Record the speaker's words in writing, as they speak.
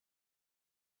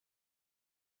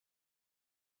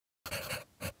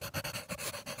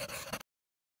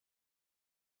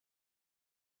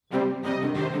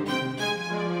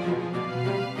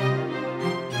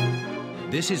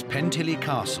This is Pentillie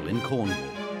Castle in Cornwall,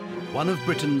 one of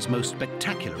Britain's most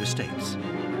spectacular estates.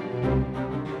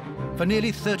 For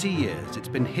nearly 30 years, it's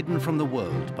been hidden from the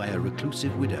world by a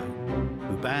reclusive widow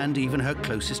who banned even her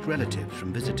closest relatives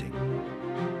from visiting.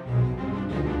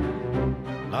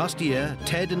 Last year,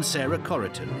 Ted and Sarah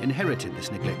Corriton inherited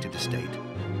this neglected estate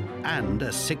and a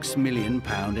 £6 million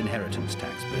inheritance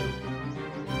tax bill.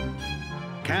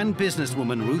 Can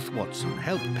businesswoman Ruth Watson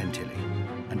help Pentillie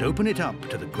and open it up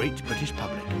to the great British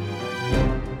public?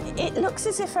 It looks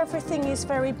as if everything is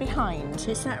very behind,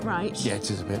 is that right? Yeah,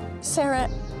 it is a bit. Sarah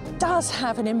does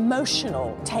have an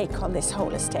emotional take on this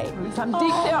whole estate. Ruth, I'm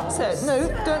deeply upset. No,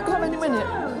 don't come any minute.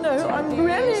 No, I'm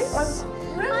really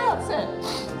upset.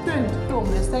 Don't storm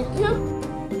this, thank you.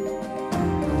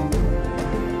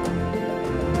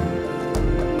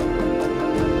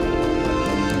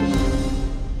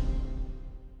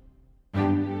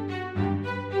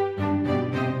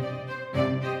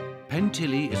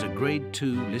 Pentillie is a Grade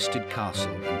 2 listed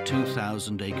castle and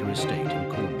 2,000-acre estate in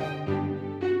Cornwall.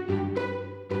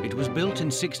 It was built in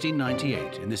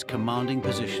 1698 in this commanding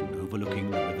position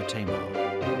overlooking the River Tamar.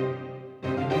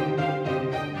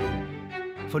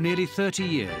 For nearly 30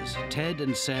 years, Ted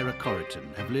and Sarah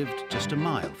Corriton have lived just a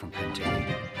mile from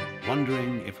Pentillie,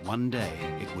 wondering if one day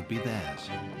it would be theirs.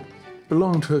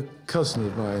 Belonged to a cousin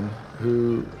of mine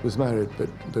who was married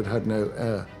but had no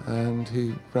heir, and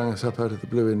he rang us up out of the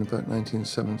blue in about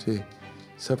 1977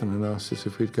 and asked us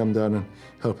if we'd come down and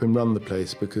help him run the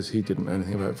place because he didn't know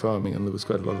anything about farming and there was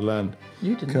quite a lot of land.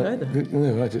 You didn't either?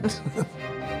 No, I didn't.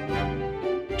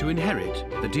 To inherit,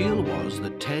 the deal was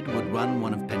that Ted would run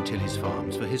one of Pentillie's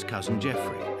farms for his cousin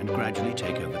Geoffrey and gradually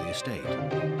take over the estate.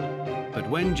 But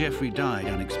when Geoffrey died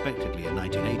unexpectedly in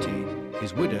 1980,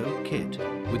 his widow, Kit,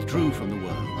 withdrew from the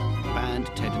world and banned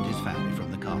Ted and his family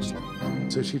from the castle.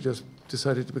 So she just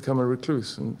decided to become a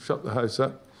recluse and shut the house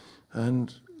up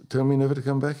and told me never to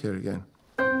come back here again.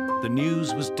 The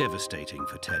news was devastating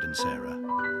for Ted and Sarah.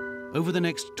 Over the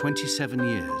next 27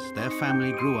 years, their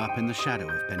family grew up in the shadow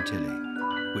of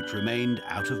Pentillie, which remained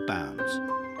out of bounds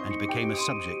and became a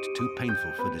subject too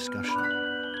painful for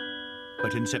discussion.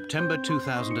 But in September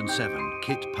 2007,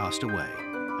 Kit passed away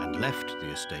and left the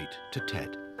estate to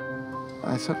Ted.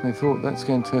 I suddenly thought that's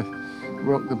going to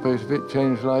rock the boat a bit,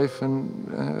 change life, and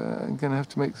I'm going to have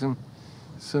to make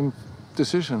some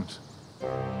decisions.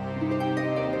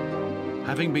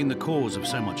 Having been the cause of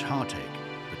so much heartache,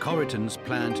 the Corritons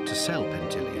planned to sell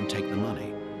Pentillie and take the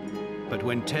money. But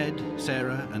when Ted,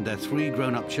 Sarah, and their 3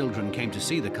 grown-up children came to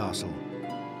see the castle,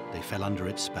 they fell under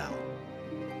its spell.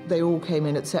 They all came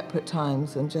in at separate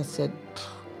times and just said,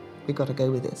 we've got to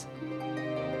go with this.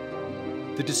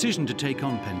 The decision to take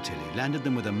on Pentillie landed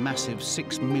them with a massive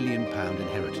 £6 million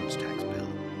inheritance tax bill.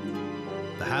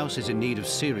 The house is in need of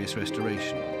serious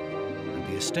restoration, and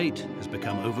the estate has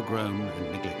become overgrown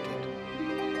and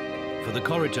neglected. For the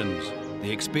Corritons,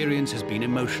 the experience has been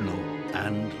emotional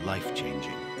and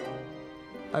life-changing.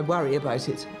 I worry about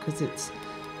it because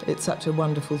it's such a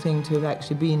wonderful thing to have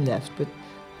actually been left, but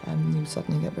you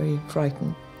suddenly get very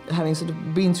frightened. Having sort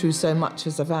of been through so much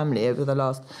as a family over the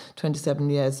last 27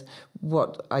 years,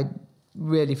 what I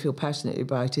really feel passionately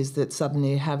about is that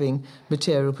suddenly having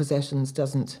material possessions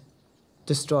doesn't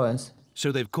destroy us.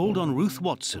 So they've called on Ruth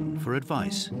Watson for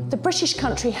advice. The British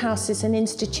Country House is an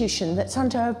institution that's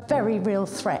under a very real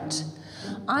threat.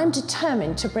 I'm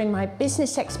determined to bring my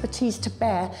business expertise to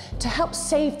bear to help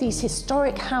save these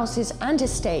historic houses and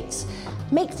estates,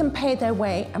 make them pay their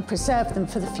way and preserve them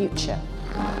for the future.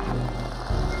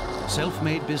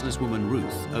 Self-made businesswoman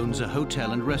Ruth owns a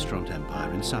hotel and restaurant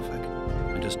empire in Suffolk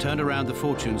and has turned around the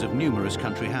fortunes of numerous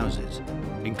country houses,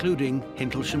 including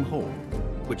Hintlesham Hall,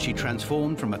 which she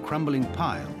transformed from a crumbling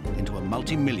pile into a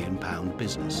multi-million-pound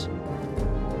business.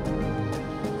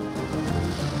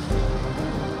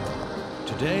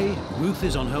 Today, Ruth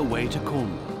is on her way to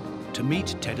Cornwall to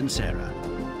meet Ted and Sarah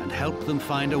and help them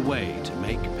find a way to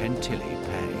make Pentillie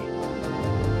pay.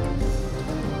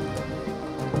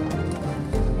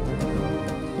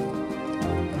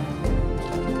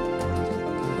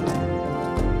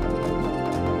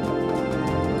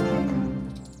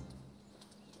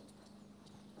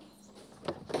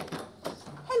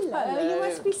 Hello, you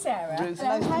must be Sarah. Ruth,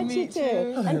 nice how to do you meet do?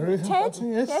 you. And Ruth Ted?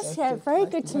 Watson, yes. Yes, yeah, very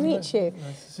good to meet you.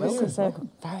 This is a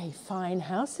very fine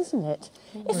house, isn't it?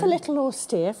 If a little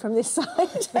austere from this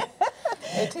side.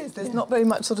 It is. There's not very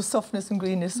much sort of softness and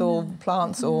greenness or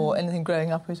plants or anything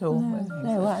growing up at all.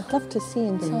 No, I'd love to see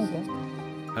inside it.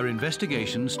 Her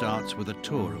investigation starts with a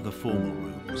tour of the formal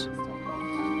rooms.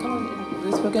 Come on,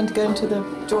 Ruth, we're going to go into the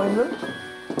drawing room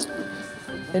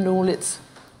in all its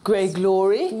grey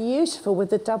glory. Beautiful with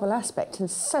the double aspect and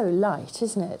so light,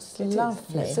 isn't it? It's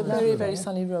lovely. It's a very, very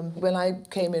sunny room. When I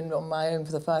came in on my own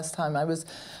for the first time, I was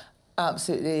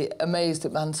absolutely amazed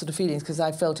at my sort of feelings, because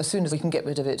I felt as soon as we can get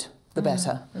rid of it, the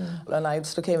better. And I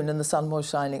sort of came in and the sun was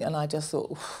shining, and I just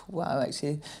thought, wow,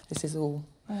 actually, this is all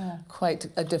quite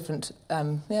a different...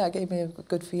 it gave me a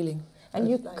good feeling. And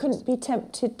you couldn't be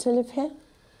tempted to live here?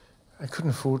 I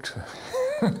couldn't afford to.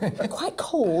 Quite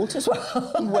cold as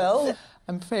well. Well,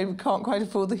 I'm afraid we can't quite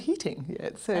afford the heating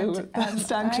yet, so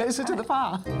stand closer to the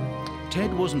fire.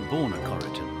 Ted wasn't born a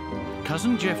Corriton.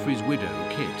 Cousin Geoffrey's widow,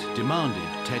 Kit, demanded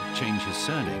Ted change his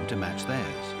surname to match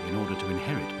theirs in order to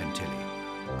inherit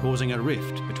Pentillie, causing a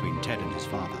rift between Ted and his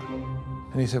father.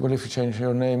 And he said, well, if you change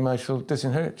your name, I shall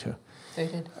disinherit you. They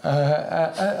did.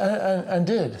 And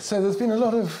did. So there's been a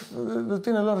lot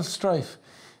of strife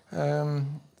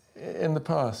in the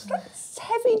past. That's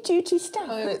heavy-duty stuff.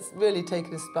 Oh, it's really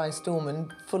taken us by storm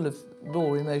and full of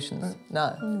raw emotions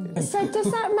now. So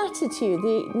does that matter to you,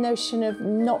 the notion of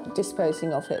not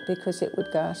disposing of it because it would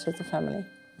go out of the family?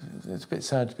 It's a bit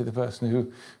sad to be the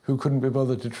person who couldn't be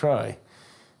bothered to try.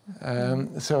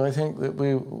 So I think that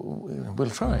we'll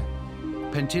try.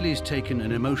 Pentillie's taken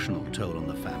an emotional toll on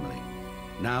the family.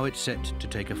 Now it's set to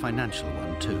take a financial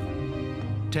one too.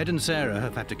 Ted and Sarah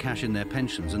have had to cash in their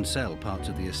pensions and sell parts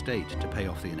of the estate to pay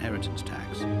off the inheritance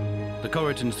tax. The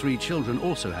Corritons' 3 children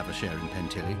also have a share in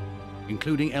Pentillie,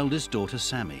 including eldest daughter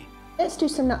Sammy. Let's do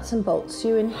some nuts and bolts.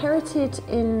 You inherited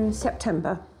in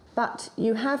September, but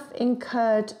you have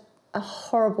incurred a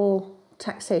horrible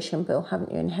taxation bill,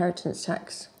 haven't you? Inheritance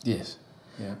tax. Yes.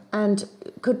 Yeah. And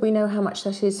could we know how much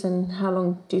that is and how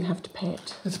long do you have to pay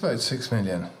it? It's about 6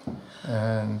 million.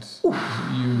 And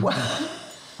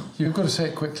you've got to say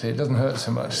it quickly, it doesn't hurt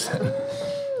so much then.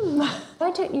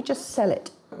 Why don't you just sell it?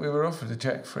 We were offered a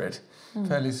cheque for it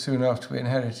fairly soon after we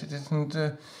inherited it,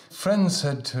 and friends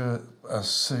said to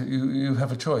us, you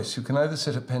have a choice. You can either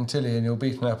sit at Pentillie in your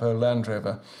beaten-up old Land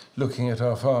Rover looking at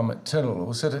our farm at Tynall,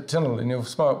 or sit at Tynall in your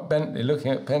smart Bentley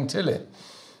looking at Pentillie.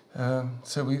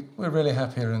 So we're really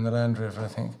happier in the Land Rover, I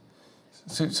think.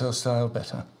 It suits our style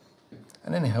better.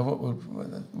 And anyhow, what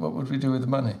would we do with the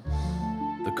money?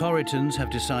 The Corritons have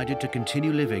decided to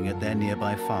continue living at their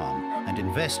nearby farm and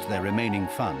invest their remaining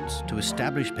funds to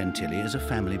establish Pentillie as a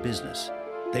family business.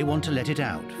 They want to let it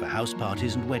out for house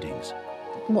parties and weddings.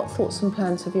 What thoughts and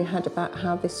plans have you had about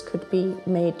how this could be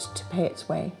made to pay its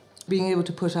way? Being able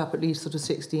to put up at least sort of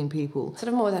 16 people. Sort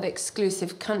of more that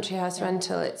exclusive country house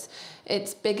rental.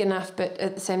 It's big enough, but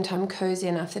at the same time cosy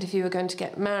enough that if you were going to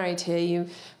get married here, you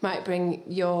might bring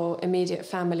your immediate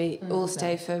family, all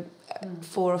stay for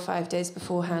 4 or 5 days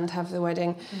beforehand, have the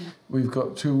wedding. We've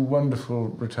got 2 wonderful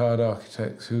retired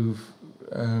architects who've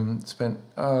spent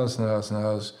hours and hours and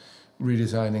hours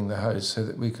redesigning the house so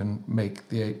that we can make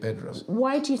the 8 bedrooms.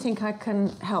 Why do you think I can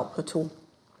help at all?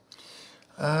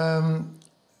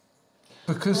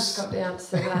 Because... I've got the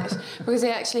answer to that. Because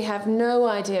they actually have no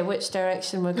idea which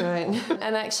direction we're going.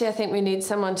 And actually, I think we need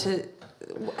someone to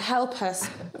help us.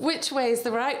 Which way is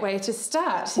the right way to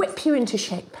start? Whip you into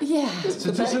shape. Yeah. It's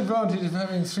a disadvantage of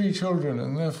having 3 children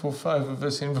and therefore 5 of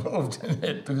us involved in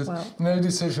it, because no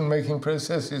decision-making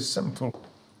process is simple.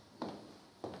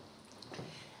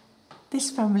 This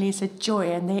family is a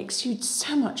joy and they exude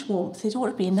so much warmth. It ought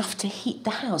to be enough to heat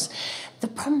the house. The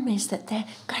problem is that they're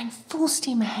going full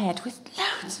steam ahead with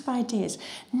loads of ideas,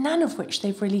 none of which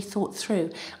they've really thought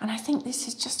through. And I think this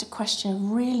is just a question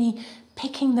of really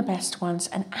picking the best ones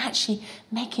and actually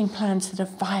making plans that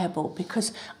are viable,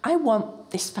 because I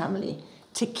want this family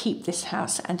to keep this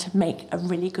house and to make a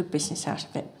really good business out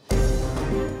of it.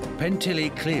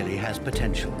 Pentillie clearly has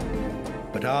potential.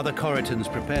 But are the Corritons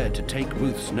prepared to take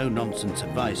Ruth's no-nonsense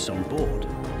advice on board?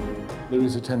 There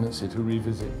is a tendency to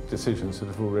revisit decisions that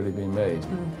have already been made.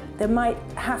 There might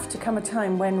have to come a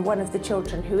time when one of the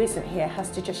children who isn't here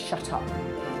has to just shut up.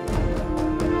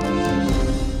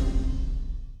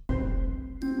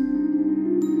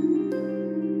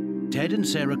 Ted and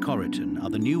Sarah Corriton are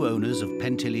the new owners of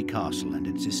Pentillie Castle and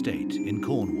its estate in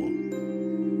Cornwall.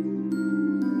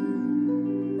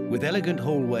 With elegant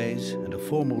hallways and a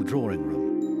formal drawing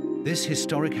room, this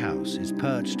historic house is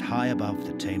perched high above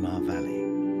the Tamar Valley.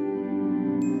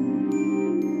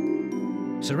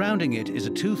 Surrounding it is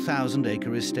a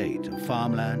 2,000-acre estate of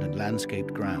farmland and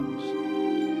landscaped grounds,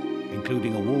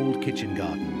 including a walled kitchen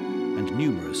garden and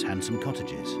numerous handsome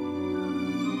cottages.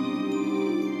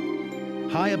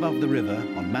 High above the river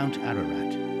on Mount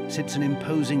Ararat sits an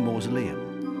imposing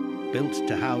mausoleum, built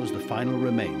to house the final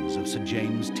remains of Sir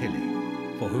James Tilley,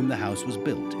 for whom the house was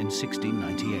built in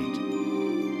 1698.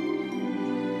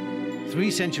 3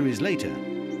 centuries later,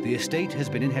 The estate has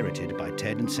been inherited by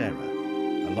Ted and Sarah,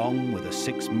 along with a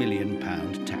 £6 million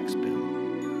tax bill.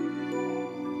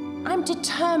 I'm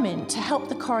determined to help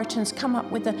the Corritons come up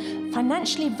with a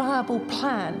financially viable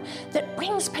plan that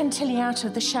brings Pentillie out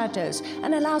of the shadows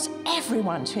and allows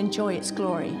everyone to enjoy its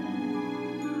glory.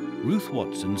 Ruth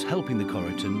Watson's helping the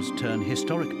Corritons turn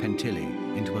historic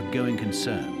Pentillie into a going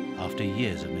concern after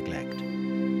years of neglect.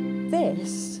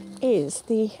 This is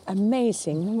the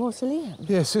amazing mausoleum.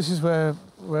 Yes, this is where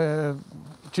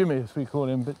Jimmy, as we call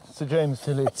him, but Sir James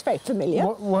Tilley... That's very familiar.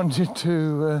 ...wanted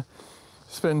to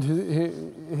spend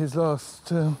his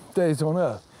last days on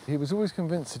Earth. He was always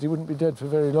convinced that he wouldn't be dead for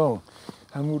very long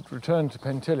and would return to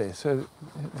Pentillie, so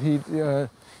he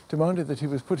demanded that he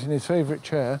was put in his favourite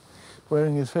chair,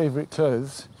 wearing his favourite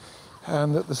clothes,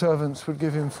 and that the servants would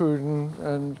give him food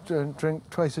and drink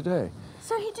twice a day.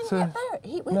 So he didn't get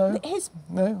buried?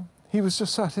 No, he was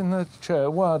just sat in the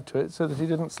chair, wired to it, so that he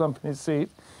didn't slump in his seat,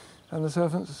 and the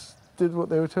servants did what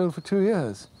they were told for 2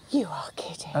 years. You are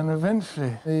kidding. And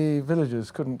eventually the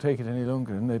villagers couldn't take it any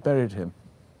longer and they buried him.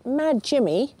 Mad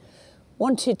Jimmy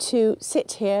wanted to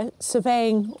sit here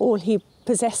surveying all he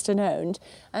possessed and owned,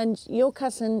 and your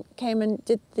cousin came and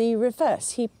did the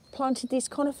reverse. He planted these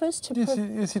conifers to...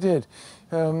 Yes, he did.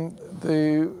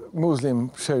 The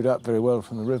mausoleum showed up very well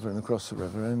from the river and across the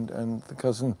river, and the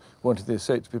cousin wanted the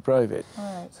estate to be private.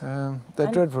 Right.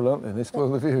 They're dreadful, aren't they? They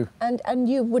spoil the view. And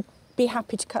you would be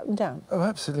happy to cut them down? Oh,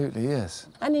 absolutely, yes.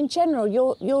 And in general,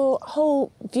 your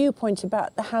whole viewpoint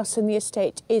about the house and the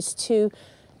estate is to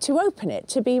open it,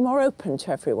 to be more open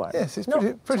to everyone. Yes, it's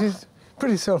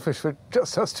pretty selfish for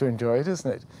just us to enjoy it, isn't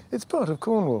it? It's part of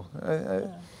Cornwall,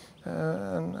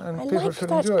 and I people like should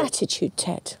that enjoy it. attitude,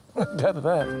 Ted. Glad of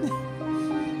that.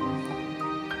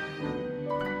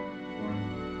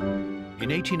 In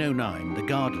 1809, the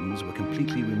gardens were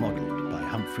completely remodelled by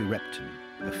Humphrey Repton,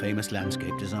 a famous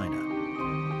landscape designer.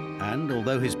 And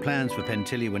although his plans for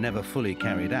Pentillie were never fully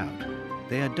carried out,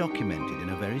 they are documented in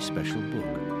a very special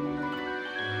book.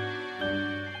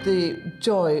 The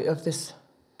joy of this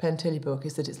Pentillie book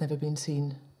is that it's never been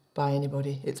seen by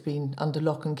anybody. It's been under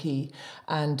lock and key,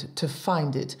 and to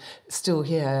find it still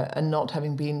here and not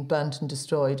having been burnt and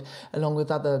destroyed along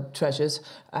with other treasures,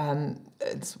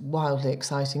 it's wildly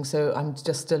exciting. So I'm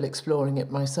just still exploring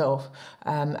it myself.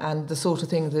 And the sort of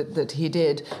thing that he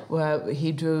did, where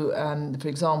he drew, for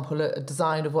example, a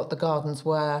design of what the gardens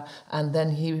were, and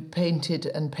then he painted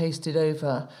and pasted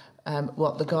over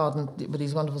what the garden, with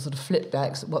these wonderful sort of flip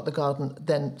backs, what the garden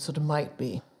then sort of might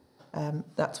be.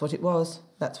 That's what it was.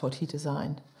 That's what he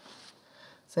designed.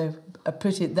 So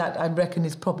that, I reckon,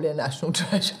 is probably a national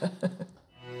treasure.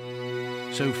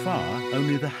 So far,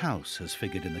 only the house has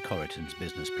figured in the Corritons'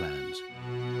 business plans.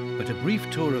 But a brief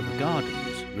tour of the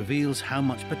gardens reveals how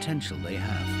much potential they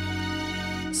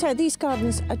have. So these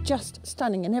gardens are just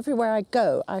stunning, and everywhere I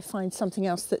go, I find something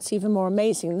else that's even more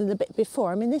amazing than the bit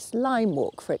before. I mean, this lime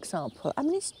walk, for example, I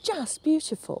mean, it's just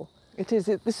beautiful. It is.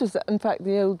 This was, in fact,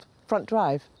 the old front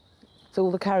drive. So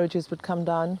all the carriages would come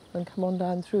down and come on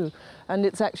down through. And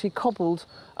it's actually cobbled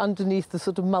underneath the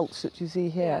sort of mulch that you see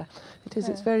here. It is,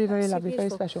 it's very, very lovely, very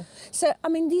special. So, I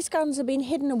mean, these gardens have been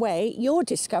hidden away. You're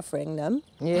discovering them.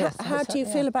 Yes. How do you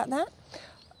feel about that?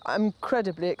 I'm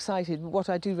incredibly excited. What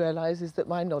I do realise is that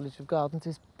my knowledge of gardens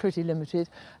is pretty limited,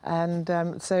 and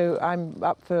so I'm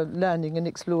up for learning and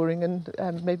exploring,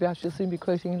 and maybe I shall soon be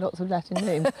quoting lots of Latin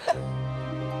names.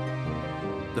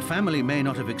 The family may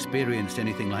not have experienced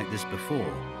anything like this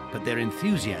before, but their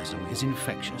enthusiasm is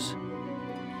infectious.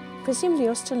 Presumably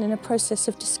you're still in a process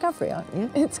of discovery, aren't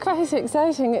you? It's quite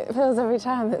exciting. It feels every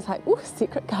time it's like, ooh,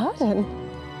 secret garden.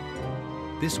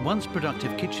 This once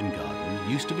productive kitchen garden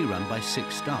used to be run by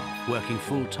 6 staff, working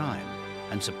full-time,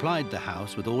 and supplied the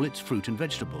house with all its fruit and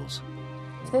vegetables.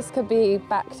 If this could be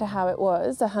back to how it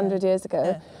was 100 years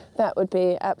ago, that would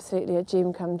be absolutely a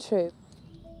dream come true.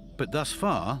 But thus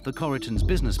far, the Corritons'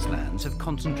 business plans have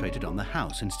concentrated on the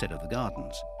house instead of the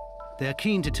gardens. They are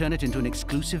keen to turn it into an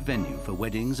exclusive venue for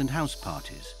weddings and house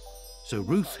parties. So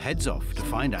Ruth heads off to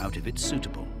find out if it's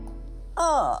suitable.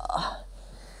 Oh,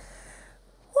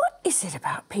 what is it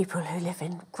about people who live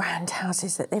in grand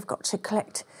houses that they've got to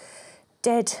collect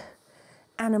dead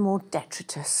animal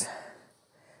detritus?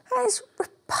 That is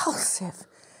repulsive.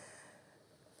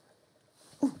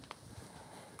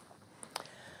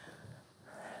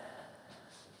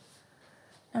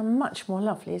 Now, much more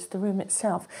lovely is the room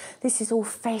itself. This is all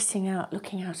facing out,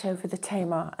 looking out over the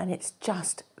Tamar, and it's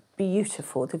just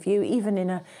beautiful, the view, even in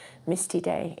a misty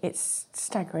day. It's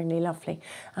staggeringly lovely.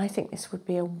 I think this would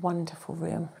be a wonderful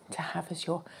room to have as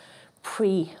your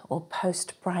pre- or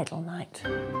post-bridal night.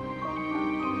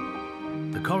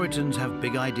 The Corritons have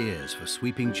big ideas for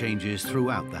sweeping changes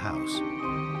throughout the house.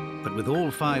 But with all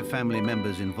 5 family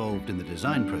members involved in the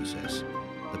design process,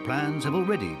 the plans have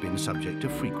already been subject to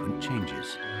frequent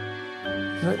changes.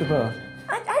 You like the bath?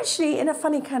 Actually, in a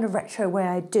funny kind of retro way,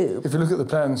 I do. If you look at the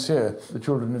plans here, the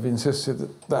children have insisted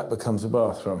that that becomes a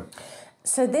bathroom.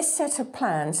 So this set of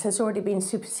plans has already been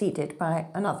superseded by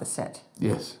another set.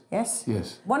 Yes. Yes?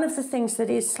 Yes. One of the things that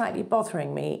is slightly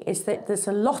bothering me is that there's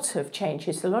a lot of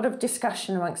changes, a lot of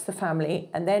discussion amongst the family,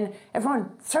 and then everyone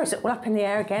throws it all up in the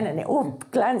air again and it all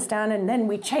glands down and then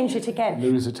we change it again.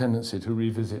 There is a tendency to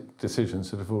revisit decisions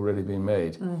that have already been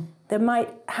made. There might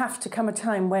have to come a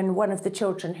time when one of the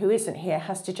children who isn't here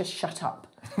has to just shut up.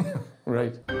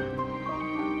 Right.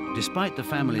 Despite the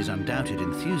family's undoubted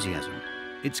enthusiasm,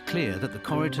 it's clear that the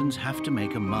Corritons have to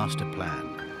make a master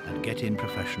plan and get in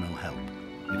professional help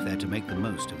if they're to make the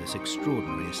most of this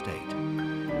extraordinary estate.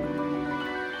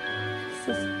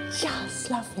 This is just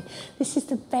lovely. This is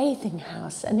the bathing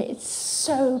house and it's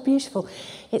so beautiful.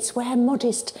 It's where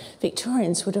modest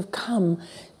Victorians would have come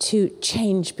to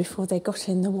change before they got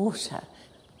in the water.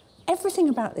 Everything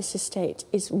about this estate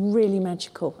is really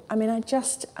magical. I mean,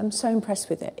 I'm so impressed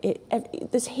with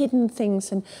it. There's hidden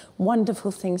things and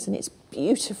wonderful things, and it's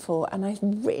beautiful, and I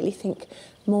really think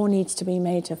more needs to be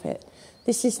made of it.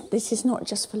 This is not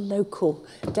just for local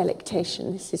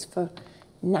delectation, this is for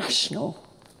national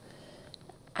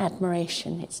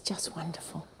admiration. It's just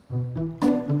wonderful.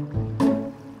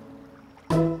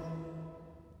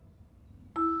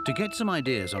 To get some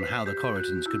ideas on how the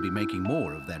Corritons could be making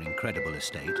more of their incredible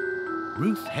estate,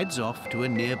 Ruth heads off to a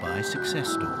nearby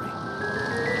success story.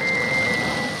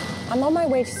 I'm on my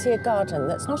way to see a garden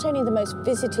that's not only the most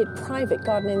visited private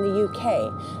garden in the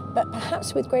UK, but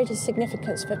perhaps with greater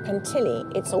significance for Pentillie,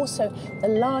 it's also the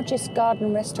largest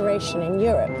garden restoration in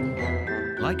Europe.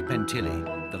 Like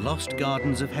Pentillie, the lost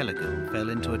gardens of Helicon fell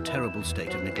into a terrible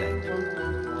state of neglect.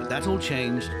 But that all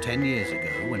changed 10 years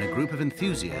ago when a group of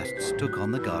enthusiasts took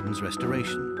on the garden's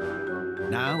restoration.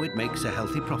 Now it makes a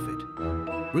healthy profit.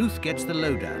 Ruth gets the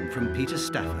lowdown from Peter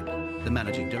Stafford, the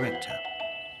managing director.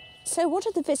 So what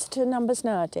are the visitor numbers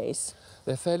nowadays?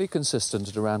 They're fairly consistent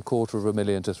at around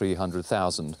 250,000 to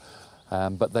 300,000,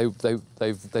 but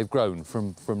they've grown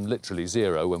from literally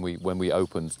zero when we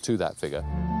opened to that figure.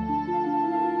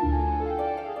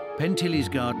 Pentillie's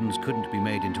gardens couldn't be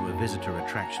made into a visitor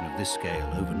attraction of this scale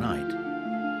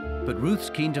overnight. But Ruth's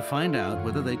keen to find out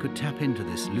whether they could tap into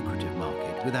this lucrative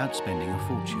market without spending a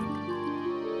fortune.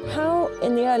 How,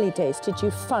 in the early days, did you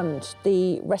fund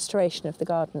the restoration of the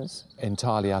gardens?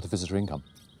 Entirely out of visitor income.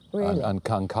 Really? And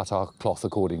can cut our cloth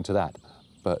according to that.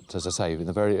 But as I say, in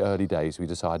the very early days, we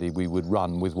decided we would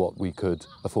run with what we could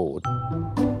afford.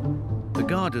 The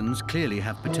gardens clearly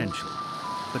have potential,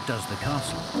 but does the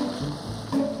castle?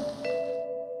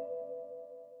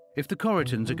 If the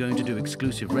Corritons are going to do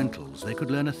exclusive rentals, they could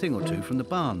learn a thing or two from the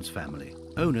Barnes family,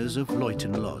 owners of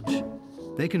Luyton Lodge.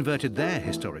 They converted their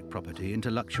historic property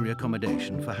into luxury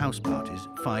accommodation for house parties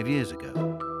 5 years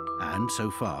ago. And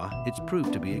so far, it's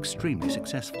proved to be extremely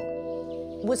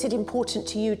successful. Was it important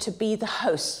to you to be the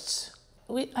hosts?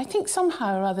 I think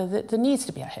somehow or other that there needs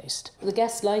to be a host. The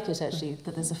guests like it, actually,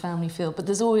 that there's a family feel, but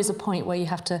there's always a point where you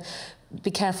have to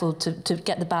be careful to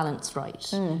get the balance right.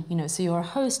 You know, so you're a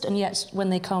host, and yet when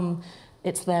they come,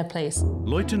 it's their place.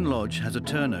 Luyton Lodge has a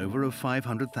turnover of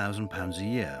 £500,000 a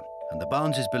year, and the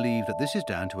Barneses believe that this is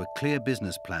down to a clear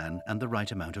business plan and the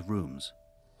right amount of rooms.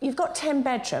 You've got 10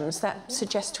 bedrooms, that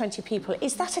suggests 20 people.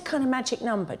 Is that a kind of magic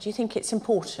number? Do you think it's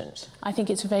important? I think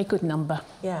it's a very good number.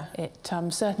 Yeah. It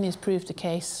certainly has proved the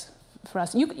case for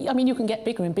us. I mean, you can get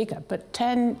bigger and bigger, but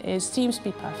 10 seems to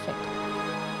be perfect.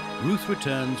 Ruth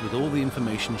returns with all the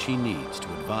information she needs to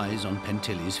advise on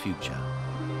Pentillie's future.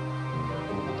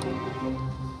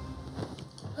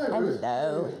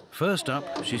 Hello. First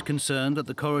up, she's concerned that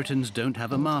the Corritons don't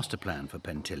have a master plan for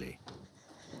Pentillie,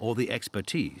 or the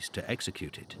expertise to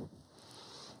execute it.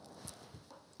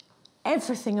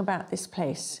 Everything about this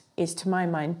place is, to my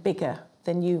mind, bigger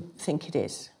than you think it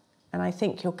is. And I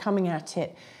think you're coming at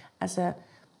it as a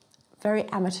very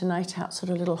amateur night out,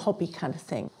 sort of little hobby kind of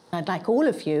thing. I'd like all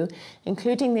of you,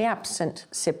 including the absent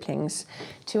siblings,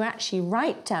 to actually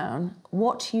write down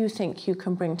what you think you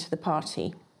can bring to the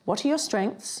party. What are your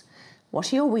strengths?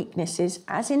 What are your weaknesses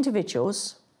as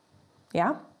individuals?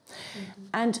 Yeah?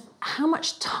 And how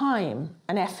much time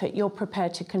and effort you're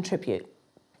prepared to contribute.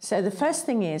 So the first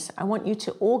thing is, I want you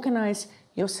to organise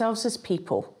yourselves as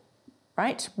people,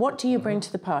 right? What do you bring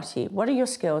to the party? What are your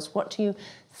skills? What do you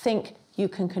think you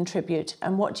can contribute?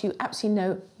 And what do you absolutely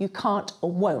know you can't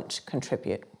or won't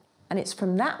contribute? And it's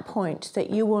from that point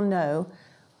that you will know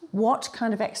what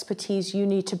kind of expertise you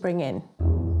need to bring in.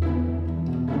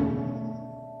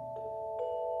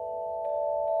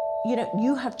 You know,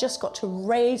 you have just got to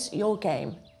raise your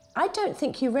game. I don't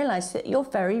think you realise that you're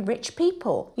very rich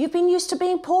people. You've been used to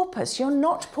being paupers. You're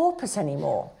not paupers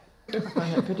anymore. I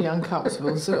find that pretty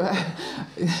uncomfortable, so...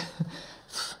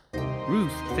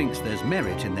 Ruth thinks there's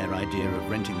merit in their idea of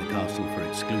renting the castle for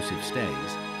exclusive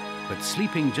stays, but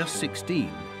sleeping just 16,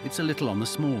 it's a little on the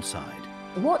small side.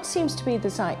 What seems to be the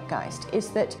zeitgeist is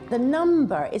that the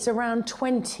number is around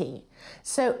 20.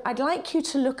 So I'd like you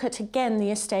to look at, again,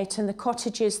 the estate and the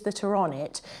cottages that are on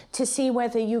it to see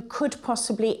whether you could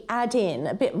possibly add in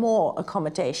a bit more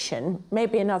accommodation,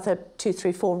 maybe another 2,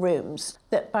 3, 4 rooms,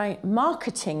 that by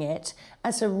marketing it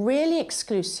as a really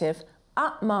exclusive,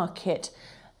 upmarket,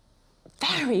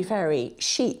 very, very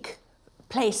chic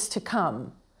place to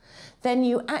come, then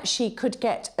you actually could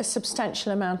get a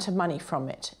substantial amount of money from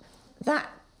it. That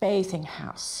bathing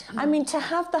house. I mean, to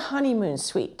have the honeymoon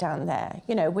suite down there,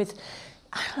 you know, with,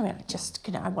 I mean, just,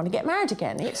 you know, I want to get married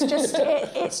again. It's just,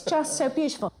 it's just so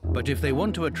beautiful. But if they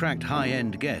want to attract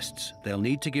high-end guests, they'll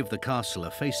need to give the castle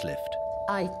a facelift.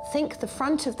 I think the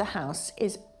front of the house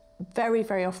is very,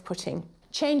 very off-putting.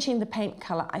 Changing the paint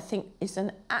colour, I think, is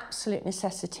an absolute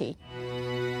necessity.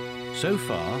 So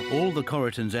far, all the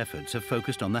Corritons' efforts have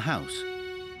focused on the house.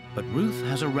 But Ruth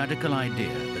has a radical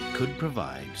idea that could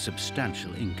provide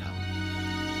substantial income.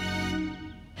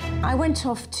 I went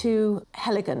off to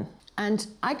Heligan, and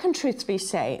I can truthfully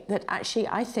say that actually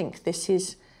I think this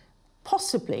is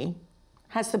possibly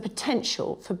has the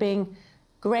potential for being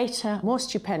greater, more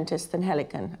stupendous than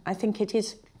Heligan. I think it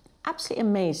is absolutely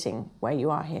amazing where you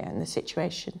are here in the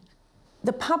situation.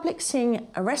 The public seeing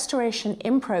a restoration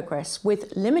in progress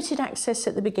with limited access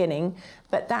at the beginning,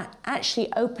 but that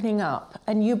actually opening up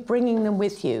and you bringing them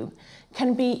with you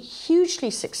can be hugely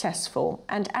successful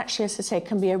and actually, as I say,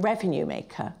 can be a revenue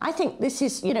maker. I think this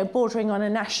is, you know, bordering on a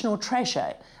national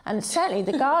treasure, and certainly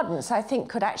the gardens, I think,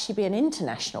 could actually be an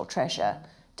international treasure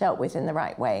dealt with in the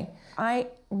right way. I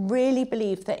really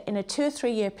believe that in a 2 or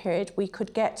 3 year period, we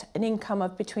could get an income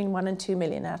of between 1 and 2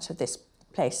 million out of this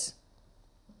place.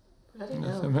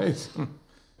 That's amazing.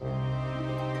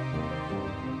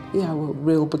 Yeah, well,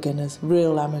 real beginners,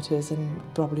 real amateurs, and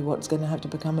probably what's going to have to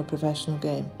become a professional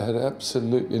game. I had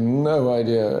absolutely no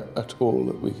idea at all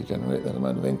that we could generate that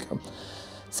amount of income.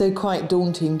 So quite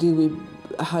daunting.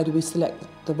 How do we select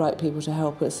the right people to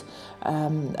help us?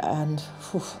 And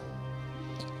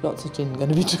lots of gin going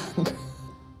to be drunk.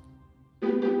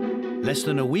 Less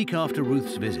than a week after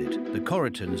Ruth's visit, the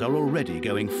Corritons are already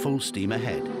going full steam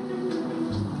ahead.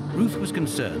 Ruth was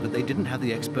concerned that they didn't have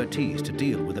the expertise to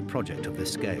deal with a project of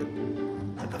this scale,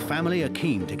 but the family are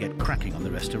keen to get cracking on the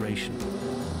restoration.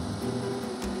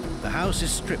 The house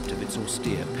is stripped of its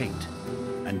austere paint,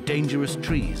 and dangerous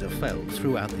trees are felled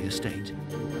throughout the estate.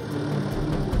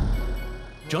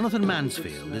 Jonathan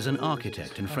Mansfield is an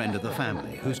architect and friend of the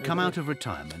family who's come out of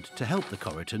retirement to help the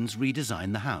Corritons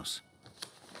redesign the house.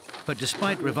 But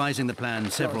despite revising the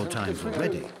plan several times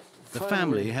already, the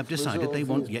family have decided they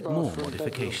want yet more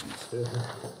modifications.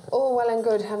 All well and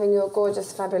good having your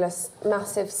gorgeous, fabulous,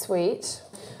 massive suite,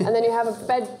 and then you have a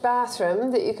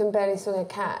bathroom that you can barely swing a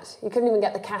cat. You couldn't even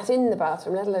get the cat in the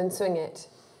bathroom, let alone swing it.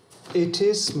 It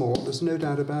is small, there's no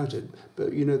doubt about it,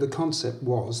 but you know, the concept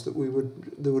was that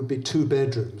there would be 2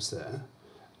 bedrooms there,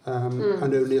 and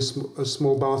only a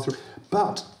small bathroom.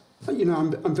 But you know,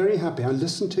 I'm very happy. I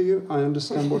listen to you. I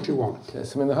understand what you want.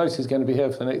 Yes, I mean, the house is going to be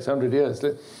here for the next 100 years.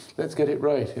 Let's get it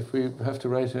right. If we have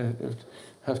to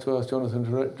have to ask Jonathan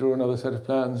to draw another set of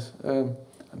plans,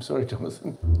 I'm sorry,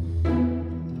 Jonathan.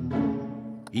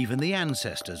 Even the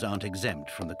ancestors aren't exempt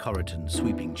from the Corritons'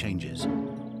 sweeping changes.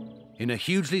 In a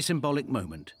hugely symbolic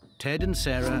moment, Ted and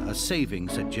Sarah are saving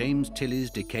Sir James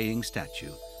Tilley's decaying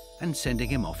statue and sending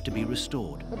him off to be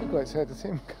restored. I'd be quite sad to see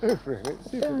him go, really.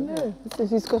 Yeah, I know.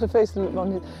 He's got a face look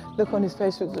on his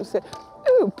face that says,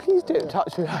 "Oh, please don't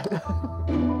touch me like that."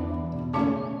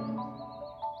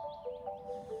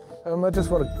 I just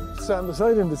want to stand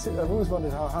beside him to see. I've always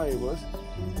wondered how high he was.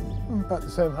 About the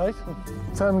same height.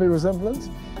 Family resemblance.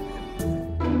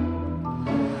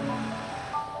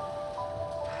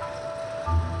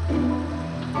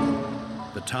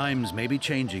 The times may be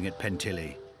changing at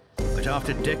Pentillie, but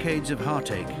after decades of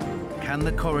heartache, can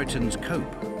the Corritons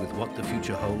cope with what the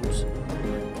future holds?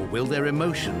 Or will their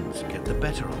emotions get the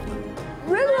better of them?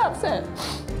 Really upset.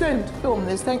 Don't film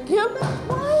this, thank you.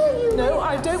 Why are you? No,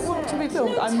 I don't want to be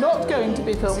filmed. I'm not going to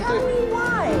be filmed. Tell me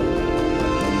why.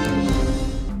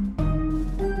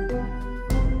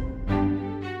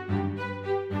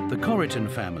 The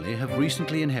Corriton family have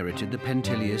recently inherited the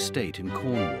Pentillie estate in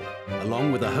Cornwall,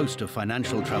 along with a host of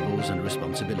financial troubles and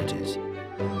responsibilities.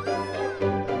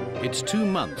 It's 2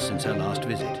 months since her last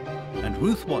visit, and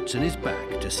Ruth Watson is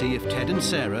back to see if Ted and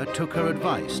Sarah took her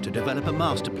advice to develop a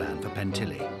master plan for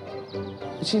Pentillie.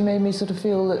 She made me sort of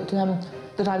feel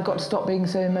that I've got to stop being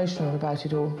so emotional about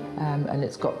it all, and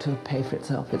it's got to pay for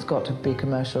itself. It's got to be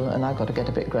commercial, and I've got to get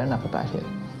a bit grown up about it.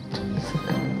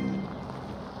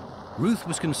 Ruth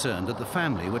was concerned that the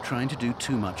family were trying to do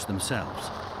too much themselves,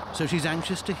 so she's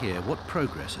anxious to hear what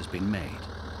progress has been made.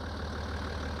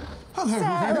 Hello,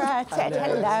 Sarah, Ted,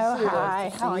 hello,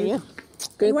 hi, how are you?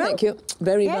 Good, thank you.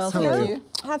 Very well, thank you.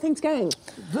 How are things going?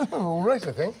 All right,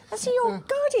 I think. I see your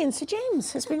guardian, Sir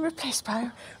James, has been replaced by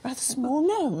a rather small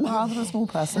gnome. Rather a small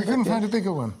person. We couldn't find a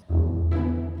bigger one.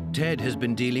 Ted has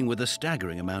been dealing with a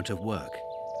staggering amount of work.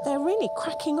 They're really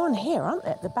cracking on here, aren't they,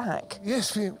 at the back?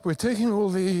 Yes, we're taking all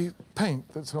the paint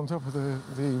that's on top of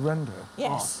the render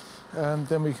Yes. off, and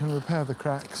then we can repair the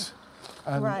cracks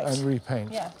and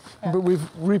repaint. Yeah. But we've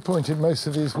repointed most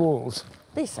of these walls.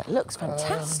 Lisa, looks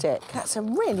fantastic. That's a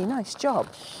really nice job.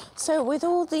 So with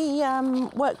all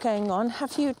the work going on,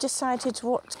 have you decided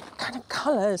what kind of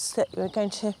colours that you're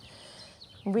going to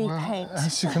repaint? Well,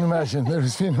 as you can imagine, there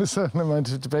has been a certain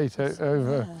amount of debate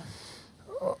over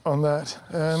on that.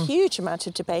 Huge amount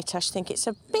of debate, I think. It's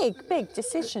a big, big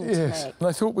decision to make. And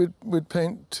I thought we'd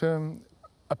paint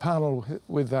a panel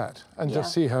with that and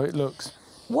just see how it looks.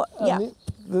 What? And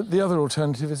the other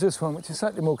alternative is this one, which is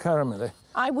slightly more caramelly.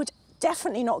 I would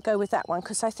definitely not go with that one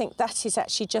because I think that is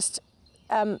actually just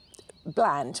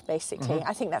bland, basically.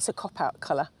 I think that's a cop-out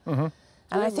colour. And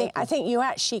I think you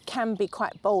actually can be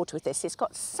quite bold with this. It's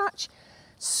got such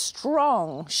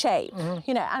strong shape,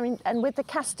 you know. I mean, and with the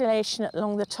castellation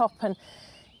along the top, and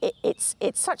it's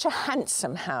such a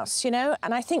handsome house, you know.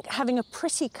 And I think having a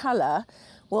pretty colour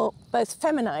will both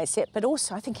feminise it, but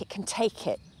also I think it can take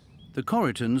it. The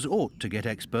Corritons ought to get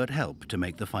expert help to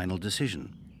make the final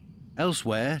decision.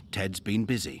 Elsewhere, Ted's been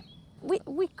busy.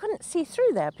 We couldn't see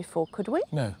through there before, could we?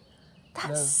 No.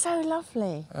 That's so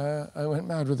lovely. I went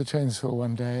mad with the chainsaw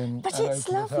one day and... But it's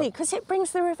lovely, because it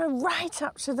brings the river right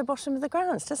up to the bottom of the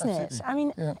grounds, doesn't it? I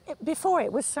mean, before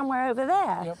it was somewhere over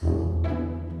there. Yep.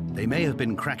 They may have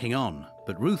been cracking on,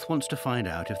 but Ruth wants to find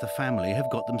out if the family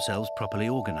have got themselves properly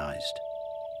organised.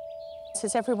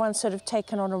 Has everyone sort of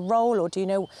taken on a role, or do you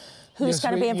know who's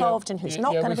going to be involved and who's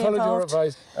not going to be involved? We followed your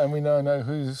advice, and we now know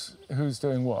who's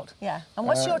doing what. Yeah, and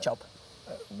what's your job?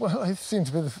 Well, I seem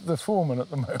to be the foreman at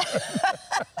the moment.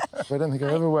 I don't think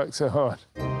I've ever worked so hard.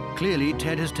 Clearly,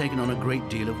 Ted has taken on a great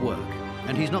deal of work,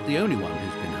 and he's not the only one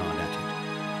who's been hard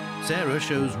at it. Sarah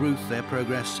shows Ruth their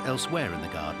progress elsewhere in the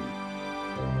garden.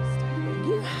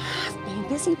 You have been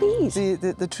busy bees.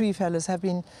 The tree fellas have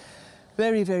been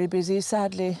very, very busy.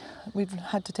 Sadly, we've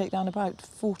had to take down about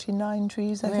 49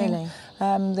 trees, I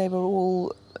think. They were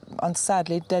all,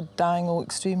 sadly, dead, dying, or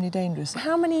extremely dangerous.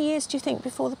 How many years do you think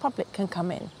before the public can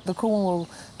come in? The Cornwall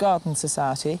Garden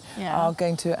Society are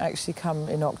going to actually come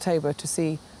in October to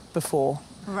see before.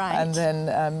 Right. And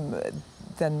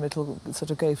then it'll sort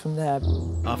of go from there.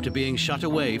 After being shut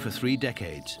away for 3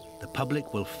 decades, the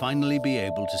public will finally be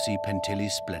able to see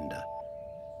Pentillie's splendour.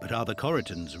 But are the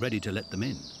Corritons ready to let them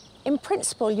in? In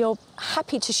principle, you're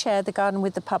happy to share the garden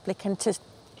with the public and to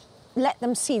let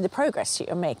them see the progress that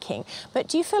you're making. But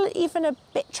do you feel even a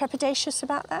bit trepidatious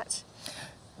about that?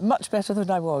 Much better than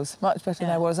I was, much better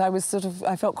than I was.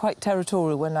 I felt quite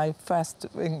territorial when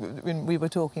when we were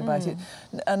talking about it.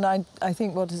 And I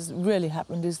think what has really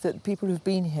happened is that people who've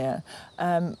been here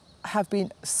have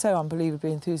been so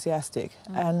unbelievably enthusiastic.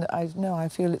 And I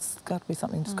feel it's got to be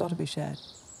something that's got to be shared.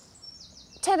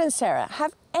 Ted and Sarah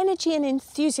have energy and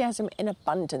enthusiasm in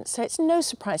abundance, so it's no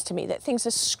surprise to me that things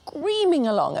are screaming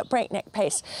along at breakneck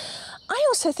pace. I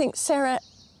also think Sarah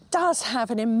does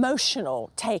have an emotional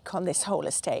take on this whole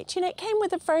estate. You know, it came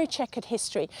with a very checkered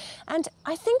history, and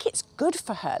I think it's good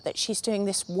for her that she's doing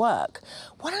this work.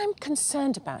 What I'm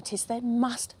concerned about is they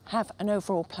must have an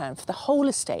overall plan for the whole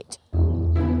estate.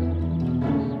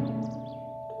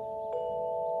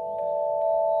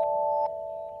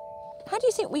 How do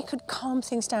you think we could calm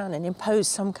things down and impose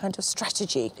some kind of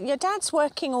strategy? Your dad's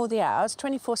working all the hours,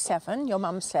 24/7, your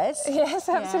mum says. Yes,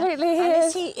 absolutely,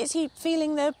 Is he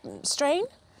feeling the strain?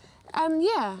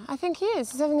 Yeah, I think he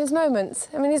is. He's having his moments.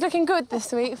 I mean, he's looking good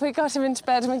this week. We got him into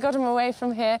bed and we got him away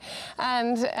from here,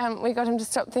 and we got him to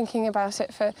stop thinking about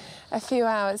it for a few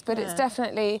hours. But it's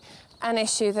definitely an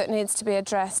issue that needs to be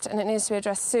addressed, and it needs to be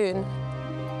addressed soon.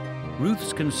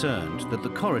 Ruth's concerned that the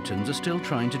Corritons are still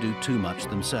trying to do too much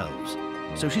themselves,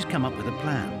 so she's come up with a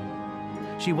plan.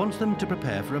 She wants them to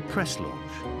prepare for a press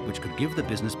launch, which could give the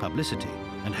business publicity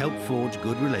and help forge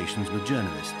good relations with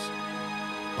journalists.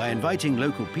 By inviting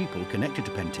local people connected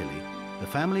to Pentillie, the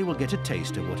family will get a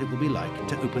taste of what it will be like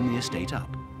to open the estate up.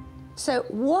 So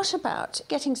what about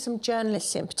getting some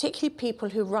journalists in, particularly people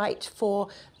who write for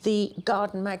the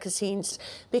garden magazines?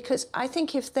 Because I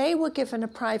think if they were given a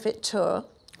private tour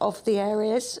of the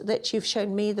areas that you've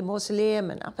shown me, the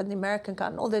mausoleum and up in the American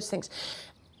garden, all those things,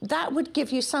 that would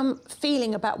give you some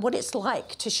feeling about what it's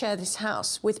like to share this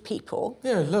house with people.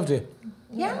 Yeah, loved it.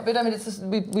 Yeah. But I mean,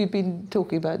 we've been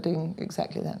talking about doing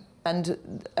exactly that. And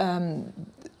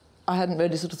I hadn't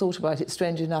really sort of thought about it,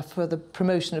 strange enough, for the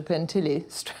promotion of Pentillie,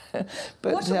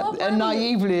 but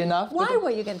naively enough. Why were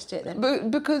you going to do it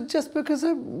then? Because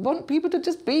I want people to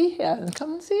just be here and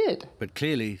come and see it. But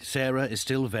clearly, Sarah is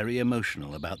still very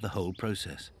emotional about the whole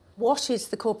process. What is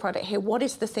the core product here? What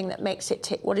is the thing that makes it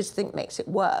tick? What is the thing that makes it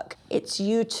work? It's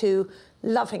you two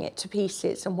loving it to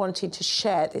pieces and wanting to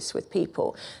share this with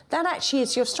people. That actually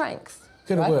is your strength.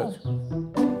 Gonna work.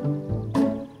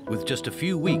 With just a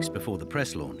few weeks before the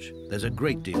press launch, there's a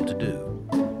great deal to do.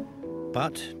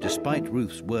 But despite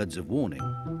Ruth's words of warning,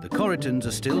 the Corritons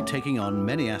are still taking on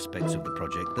many aspects of the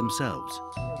project themselves,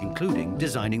 including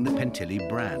designing the Pentillie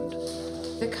brand.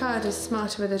 The card is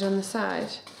smarter with it on the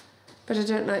side, but I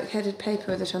don't like headed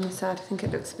paper with it on the side. I think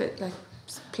it looks a bit like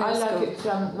I like it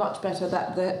much better,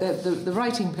 that the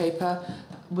writing paper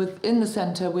in the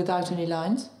centre without any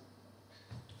lines.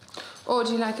 Or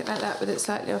do you like it like that, with it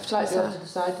slightly off to the side? Slightly off to the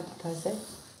side, did I say?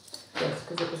 Yes,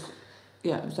 because it was...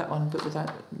 Yeah, it was that one, but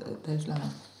without those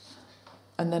lines.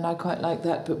 And then I quite like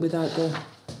that, but without the...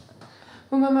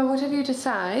 Well, Mama, whatever you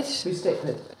decide... We stick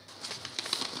with.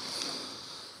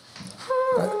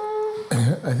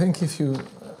 I think if you...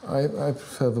 I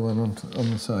prefer the one on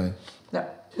the side. No,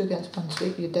 you're going to punch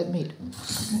me, you're dead meat.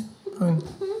 Fine.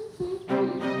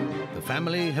 The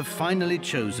family have finally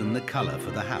chosen the colour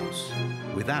for the house,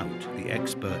 without the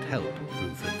expert help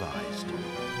Ruth advised.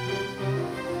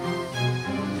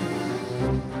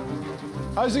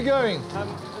 How's it going?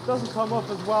 It doesn't come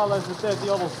off as well as it did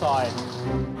the other side.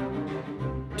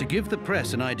 To give the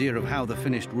press an idea of how the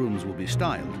finished rooms will be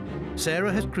styled,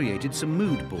 Sarah has created some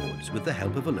mood boards with the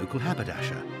help of a local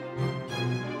haberdasher.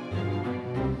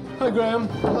 Hi, Graham.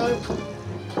 Hello.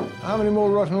 How many more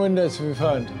rotten windows have you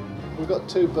found? We've got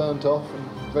 2 burnt off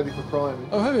and ready for priming.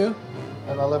 Oh, have you?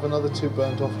 And I'll have another 2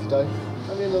 burnt off today.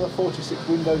 Only another 46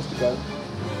 windows to go.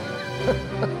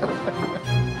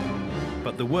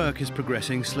 But the work is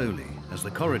progressing slowly, as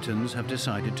the Corritons have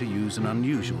decided to use an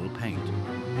unusual paint.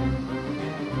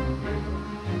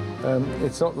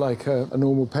 It's not like a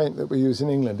normal paint that we use in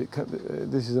England.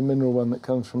 This is a mineral one that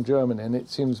comes from Germany, and it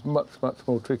seems much, much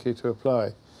more tricky to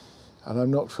apply. And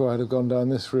I'm not sure I'd have gone down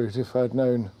this route if I'd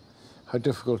known how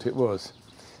difficult it was.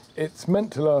 It's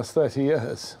meant to last 30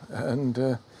 years, and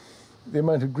the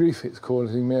amount of grief it's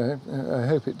causing me, I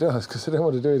hope it does, because I don't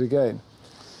want to do it again.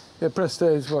 Yeah, press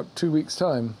day is, what, 2 weeks'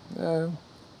 time?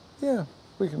 Yeah,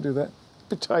 we can do that. A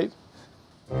bit tight.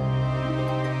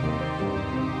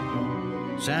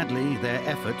 Sadly, their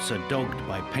efforts are dogged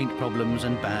by paint problems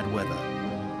and bad weather.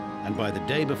 And by the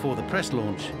day before the press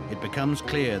launch, it becomes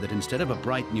clear that instead of a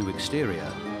bright new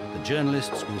exterior, the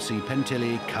journalists will see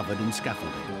Pentillie covered in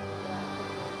scaffolding.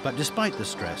 But despite the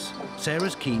stress,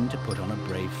 Sarah's keen to put on a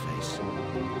brave face.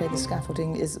 The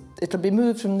scaffolding it'll be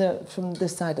moved from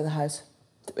this side of the house.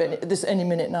 Any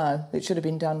minute now. It should have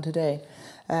been done today.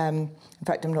 In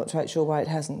fact, I'm not quite sure why it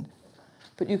hasn't.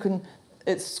 But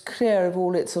it's clear of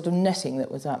all its sort of netting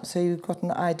that was up, so you've got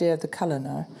an idea of the colour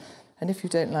now. And if you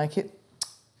don't like it,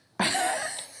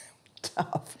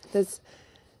 tough. There's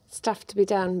stuff to be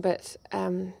done, but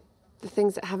the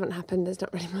things that haven't happened, there's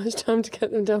not really much time to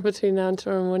get them done between now and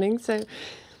tomorrow morning, so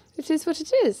it is what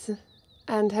it is.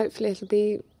 And hopefully it'll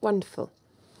be wonderful.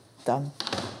 Done.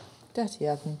 Dirty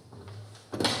oven.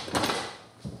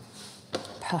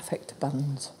 Perfect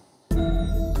buns.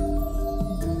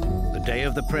 The day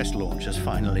of the press launch has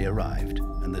finally arrived,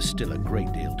 and there's still a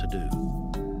great deal to do.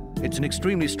 It's an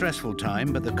extremely stressful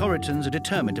time, but the Corritons are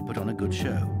determined to put on a good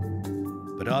show.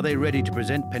 But are they ready to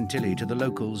present Pentillie to the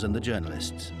locals and the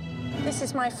journalists? This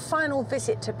is my final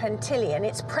visit to Pentillie, and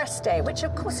it's press day, which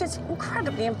of course is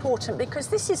incredibly important because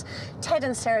this is Ted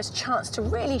and Sarah's chance to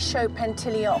really show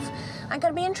Pentillie off. I'm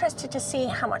going to be interested to see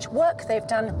how much work they've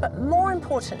done, but more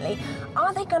importantly,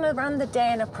 are they going to run the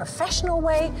day in a professional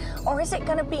way, or is it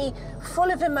going to be full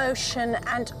of emotion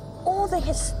and all the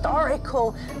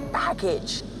historical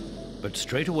baggage? But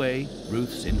straight away,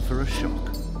 Ruth's in for a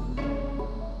shock.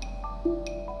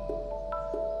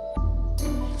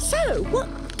 So, what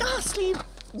ghastly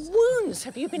wounds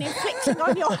have you been inflicting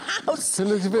on your house? It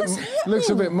looks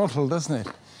a bit mottled, doesn't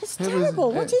it? It's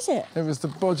terrible. What is it? It was the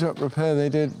bodge-up repair they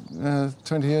did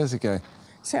 20 years ago.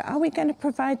 So are we going to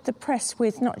provide the press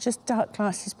with not just dark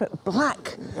glasses, but black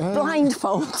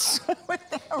blindfolds when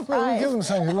they arrive? Well, we'll give them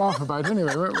something to laugh about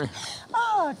anyway, won't we?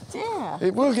 Oh, dear.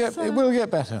 It will get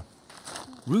better.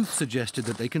 Ruth suggested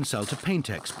that they consult a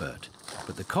paint expert,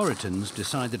 but the Corritons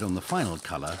decided on the final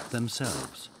colour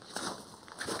themselves.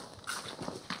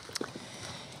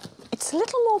 It's a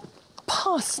little more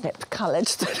parsnip-coloured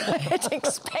than I had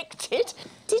expected.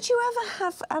 Did you ever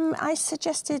have... I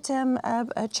suggested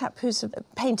a chap who's a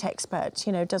paint expert,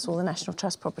 you know, does all the National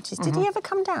Trust properties. Did he ever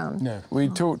come down? No. We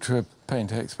talked to a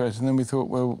paint expert and then we thought,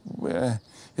 well,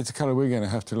 it's a colour we're going to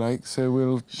have to like, so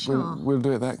we'll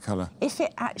do it that colour. If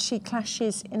it actually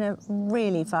clashes in a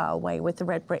really vile way with the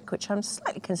red brick, which I'm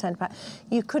slightly concerned about,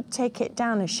 you could take it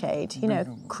down a shade, you know,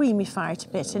 creamify it a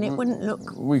bit, and it wouldn't look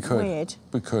weird.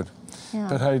 We could. Yeah.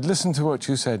 But I listened to what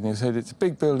you said, and you said it's a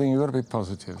big building, you've got to be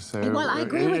positive. So well, I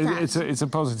agree with that. It's a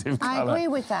positive colour. I agree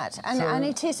with that, and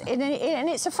it is, and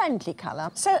it's a friendly colour.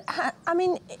 So, I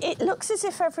mean, it looks as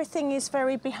if everything is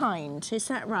very behind. Is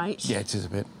that right? Yeah, it is a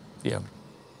bit. Yeah.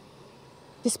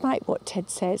 Despite what Ted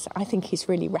says, I think he's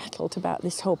really rattled about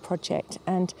this whole project,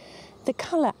 and the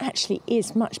colour actually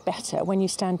is much better when you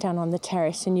stand down on the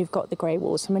terrace and you've got the grey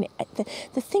walls. I mean,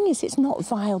 the thing is, it's not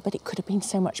vile, but it could have been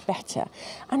so much better.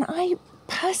 And I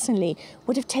personally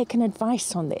would have taken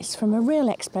advice on this from a real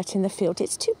expert in the field.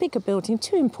 It's too big a building,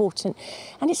 too important,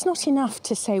 and it's not enough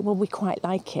to say, well, we quite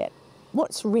like it.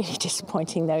 What's really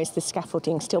disappointing, though, is the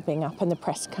scaffolding still being up and the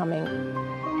press coming.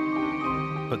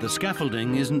 But the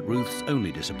scaffolding isn't Ruth's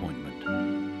only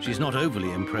disappointment. She's not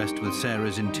overly impressed with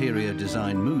Sarah's interior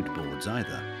design mood boards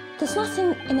either. There's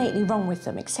nothing innately wrong with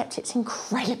them, except it's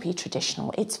incredibly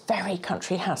traditional. It's very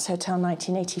country house, Hotel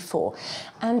 1984.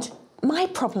 And my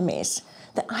problem is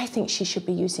that I think she should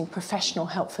be using professional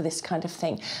help for this kind of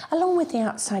thing, along with the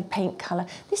outside paint colour.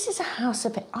 This is a house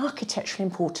of architectural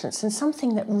importance and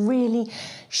something that really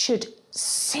should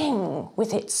sing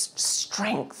with its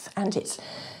strength and its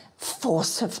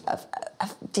force of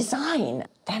design.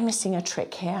 They're missing a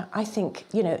trick here. I think,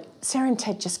 you know, Sarah and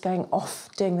Ted just going off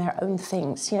doing their own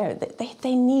things. You know,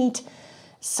 they need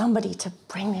somebody to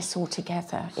bring this all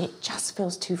together. It just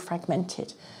feels too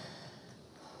fragmented.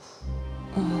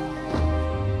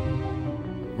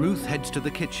 Ruth heads to the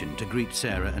kitchen to greet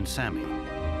Sarah and Sammy,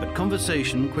 but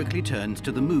conversation quickly turns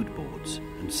to the mood boards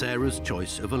and Sarah's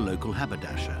choice of a local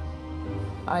haberdasher.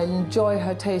 I enjoy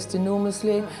her taste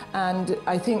enormously, and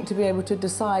I think to be able to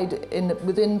decide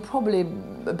within probably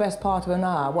the best part of an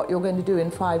hour what you're going to do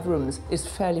in 5 rooms is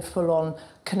fairly full-on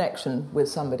connection with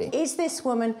somebody. Is this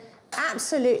woman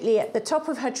absolutely at the top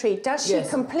of her tree? Does she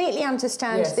completely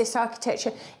understand this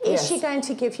architecture? Is she going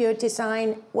to give you a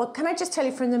design? Well, can I just tell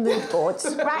you from the mood boards?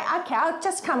 Right, OK, I'll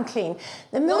just come clean.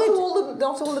 The mood...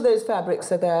 Not all of those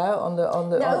fabrics are there on the...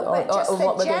 No, but just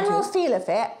the general feel of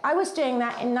it. I was doing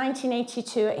that in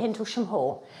 1982 at Hindlesham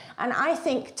Hall, and I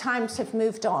think times have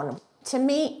moved on. To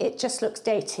me, it just looks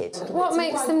dated. What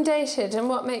makes them dated, and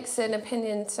what makes an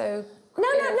opinion so... No,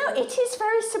 it is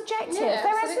very subjective. Yeah,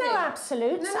 there is no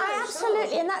absolutes.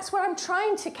 Absolutely, and that's where I'm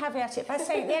trying to caveat it by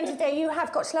saying at the end of the day, you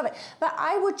have got to love it. But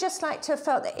I would just like to have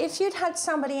felt that if you'd had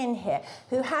somebody in here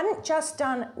who hadn't just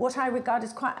done what I regard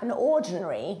as quite an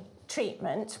ordinary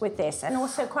treatment with this, and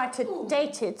also quite a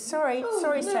dated... Sorry,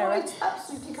 Sarah. I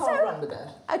absolutely can't run with that.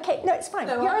 OK, no, it's fine.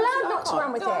 No, You're allowed not to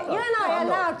run with it. You and I are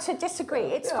allowed to disagree.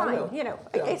 It's fine, you know,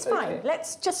 it's fine.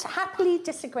 Let's just happily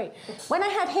disagree. When I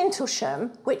had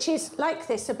Hindlesham, which is like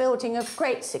this, a building of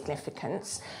great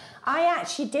significance, I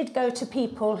actually did go to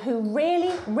people who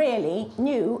really, really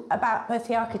knew about both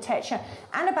the architecture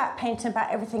and about paint and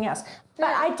about everything else.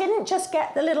 But I didn't just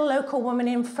get the little local woman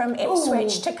in from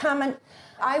Ipswich to come and...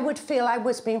 I would feel I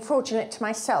was being fraudulent to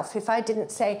myself if I didn't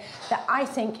say that I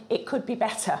think it could be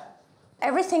better.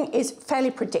 Everything is fairly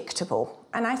predictable,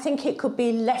 and I think it could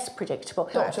be less predictable.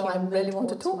 Doctor, I really want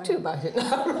to talk to you about it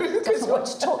now. Doesn't want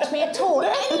to talk to me at all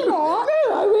anymore.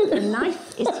 No, I really... The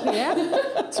knife is here.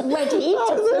 It's ready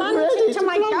to plunge into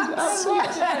my guts.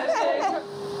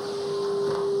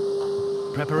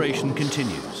 Preparation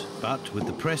continues, but with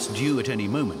the press due at any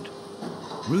moment,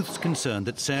 Ruth's concerned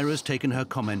that Sarah's taken her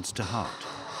comments to heart.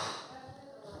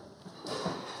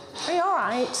 Are you all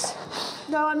right?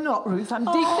 No, I'm not, Ruth. I'm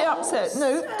deeply upset.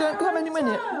 No, don't come any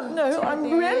minute. No, I'm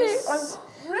really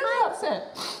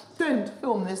upset. Don't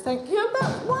film this, thank you. But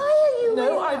why are you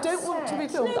No, I don't want to be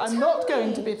filmed. I'm not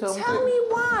going to be filmed. Tell me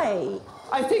why.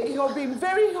 I think you're being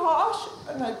very harsh,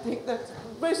 and I think that's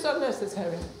most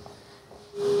unnecessary.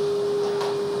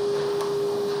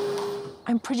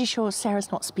 I'm pretty sure Sarah's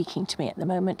not speaking to me at the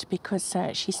moment because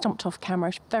she stomped off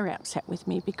camera, very upset with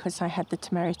me because I had the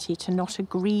temerity to not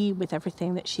agree with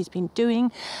everything that she's been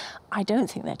doing. I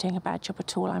don't think they're doing a bad job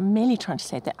at all. I'm merely trying to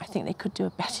say that I think they could do a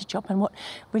better job. And what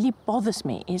really bothers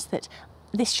me is that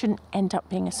this shouldn't end up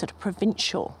being a sort of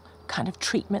provincial kind of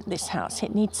treatment, this house.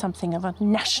 It needs something of a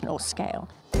national scale.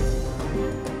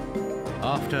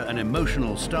 After an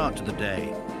emotional start to the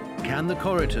day, can the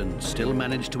Corritons still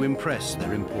manage to impress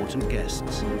their important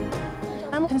guests?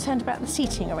 I'm concerned about the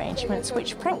seating arrangements,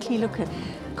 which frankly look a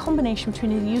combination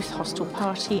between a youth hostel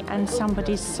party and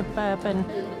somebody's suburban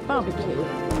barbecue.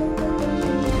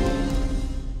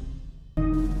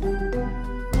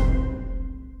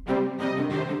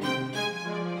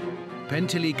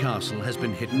 Pentillie Castle has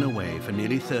been hidden away for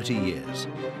nearly 30 years.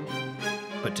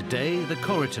 But today, the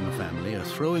Corriton family are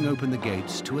throwing open the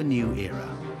gates to a new era.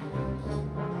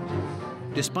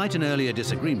 Despite an earlier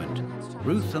disagreement,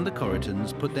 Ruth and the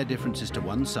Corritons put their differences to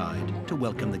one side to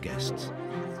welcome the guests.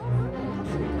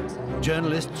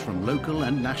 Journalists from local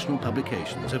and national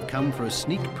publications have come for a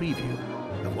sneak preview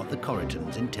of what the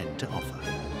Corritons intend to offer.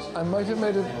 I might have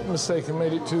made a mistake and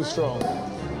made it too strong.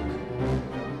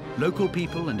 Local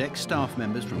people and ex-staff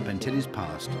members from Pentillie's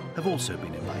past have also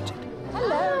been invited.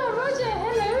 Hello, Roger,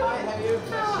 hello. Hi, how are you?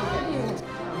 How are you?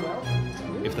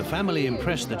 If the family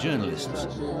impressed the journalists,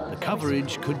 the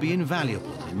coverage could be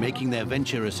invaluable in making their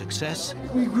venture a success.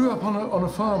 We grew up on a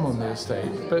farm on the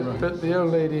estate, but the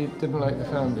old lady didn't like the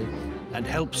family. And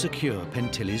help secure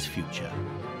Pentillie's future.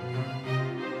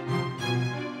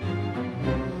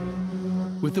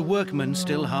 With the workmen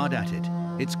still hard at it,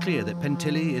 it's clear that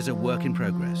Pentillie is a work in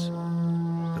progress.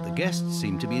 But the guests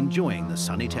seem to be enjoying the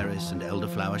sunny terrace and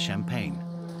elderflower champagne.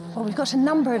 Well, we've got a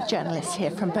number of journalists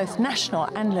here from both national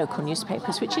and local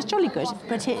newspapers, which is jolly good,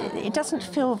 but it doesn't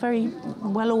feel very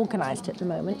well organised at the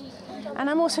moment. And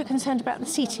I'm also concerned about the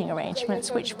seating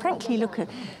arrangements, which frankly look a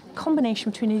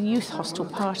combination between a youth hostel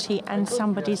party and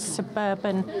somebody's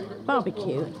suburban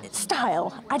barbecue.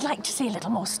 Style. I'd like to see a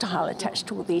little more style attached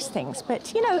to all these things,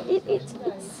 but, you know,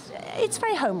 it's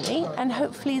very homely, and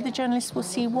hopefully the journalists will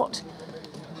see what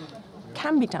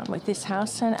can be done with this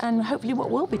house and hopefully what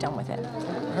will be done with it.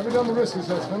 Have we done the risk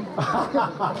assessment?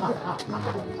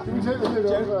 Can we take the lid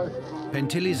off?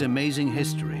 Pentillie's amazing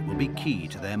history will be key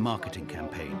to their marketing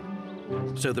campaign.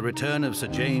 So the return of Sir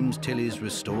James Tilley's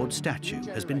restored statue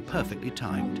has been perfectly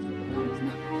timed.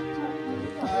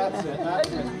 That's it, that's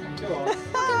it.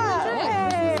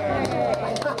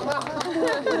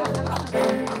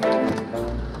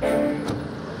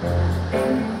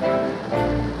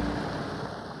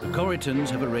 Go The Corritons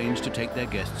have arranged to take their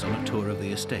guests on a tour of the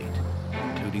estate,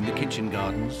 including the kitchen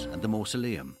gardens and the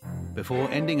mausoleum, before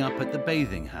ending up at the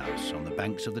bathing house on the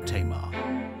banks of the Tamar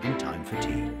in time for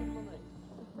tea.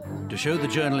 To show the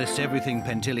journalists everything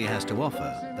Pentillie has to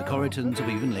offer, the Corritons have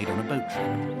even laid on a boat trip.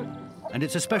 And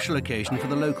it's a special occasion for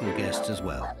the local guests as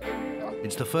well.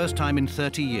 It's the first time in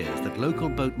 30 years that local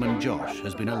boatman Josh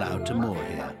has been allowed to moor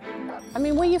here. I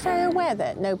mean, were you very aware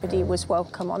that nobody was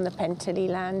welcome on the Pentillie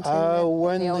land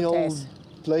when in the old days?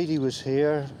 Lady was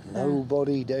here,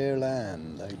 nobody dare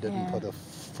land. They didn't put a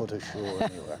foot ashore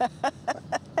anywhere.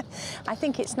 I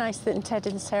think it's nice that Ted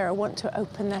and Sarah want to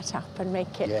open that up and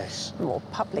make it more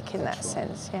public in that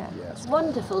sense, It's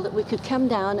wonderful that we could come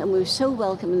down and we're so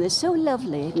welcome and they're so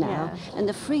lovely now and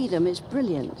the freedom is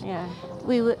brilliant.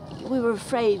 We were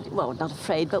afraid, well, not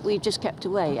afraid, but we just kept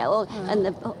away. And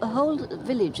the whole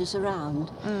villages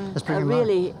around are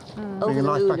really over the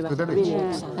moon about it. Really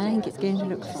exciting. I think it's going to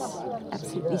look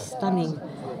absolutely stunning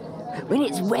when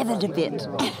it's weathered a bit.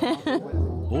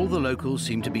 All the locals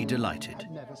seem to be delighted,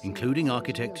 including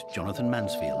architect Jonathan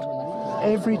Mansfield.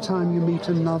 Every time you meet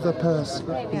another person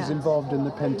who's involved in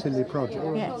the Pentillie project,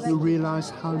 you realise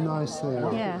how nice they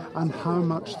are and how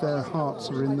much their hearts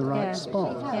are in the right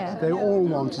spot. They all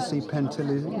want to see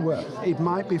Pentillie work. It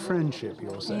might be friendship,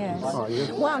 you're saying, are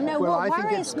you? Well, no,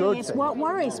 what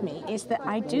worries me is that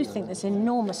I do think there's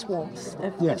enormous warmth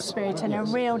of spirit and a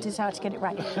real desire to get it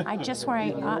right. I just worry,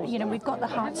 you know, we've got the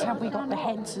hearts, have we got the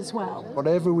heads as well?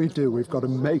 Whatever we do, we've got to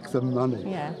make them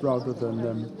money rather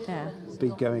than be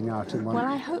going out in one. Well,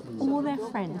 I hope all their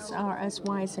friends are as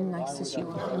wise and nice as you.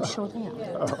 I'm sure they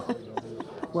are.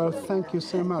 Well, thank you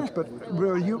so much. But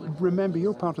you remember,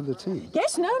 you're part of the team.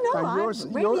 Yes,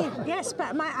 yes.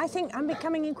 But I think I'm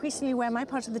becoming increasingly aware my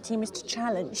part of the team is to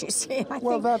challenge. You see, I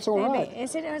think that's all right.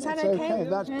 Is that okay?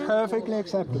 That's perfectly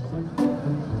acceptable.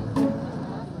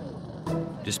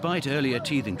 Despite earlier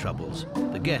teething troubles,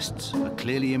 the guests are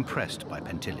clearly impressed by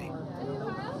Pentillie.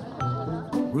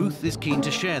 Ruth is keen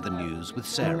to share the news with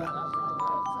Sarah.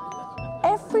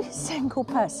 Every single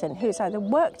person who's either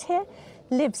worked here,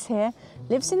 lives here,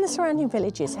 lives in the surrounding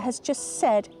villages, has just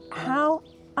said how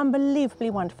unbelievably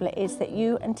wonderful it is that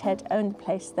you and Ted own the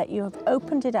place, that you have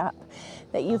opened it up,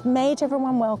 that you've made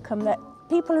everyone welcome, that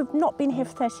people who've not been here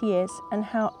for 30 years, and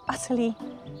how utterly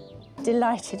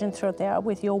delighted and thrilled they are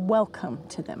with your welcome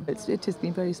to them. It has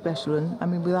been very special, and I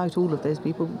mean, without all of those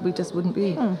people, we just wouldn't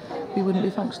be, we wouldn't be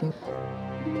functioning.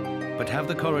 But have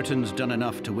the Corritons done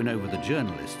enough to win over the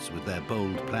journalists with their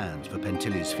bold plans for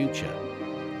Pentillie's future?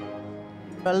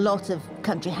 A lot of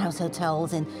country house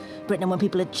hotels in Britain, when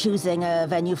people are choosing a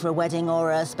venue for a wedding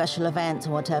or a special event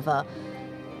or whatever,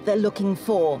 they're looking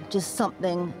for just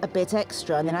something a bit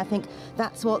extra. And then I think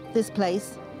that's what this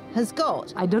place has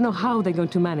got. I don't know how they're going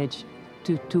to manage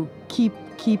to keep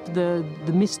the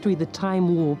mystery, the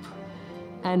time warp,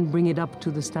 and bring it up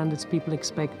to the standards people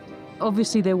expect.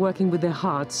 Obviously, they're working with their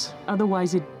hearts.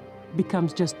 Otherwise, it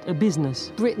becomes just a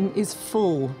business. Britain is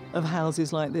full of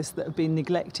houses like this that have been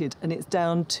neglected, and it's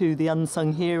down to the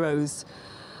unsung heroes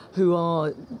who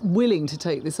are willing to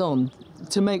take this on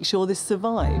to make sure this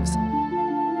survives.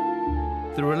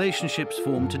 The relationships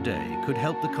formed today could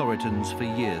help the Corritons for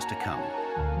years to come.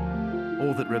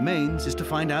 All that remains is to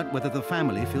find out whether the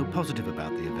family feel positive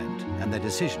about the event and their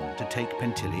decision to take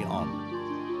Pentillie on.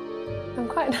 I'm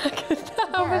quite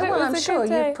knackered now, Yeah, but well, it I'm was a sure good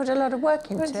day. you put a lot of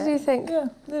work into it. What did you think? Yeah,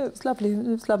 it was lovely. It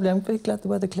was lovely. I'm very glad the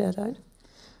weather cleared out.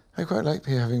 I quite like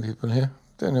having people here.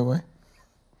 Don't know why.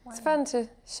 It's fun to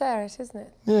share it, isn't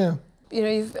it? Yeah. You know,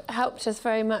 you've helped us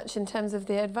very much in terms of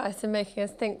the advice and making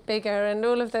us think bigger and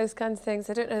all of those kinds of things.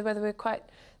 I don't know whether we're quite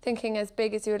thinking as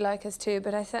big as you would like us to,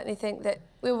 but I certainly think that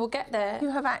we will get there. You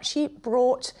have actually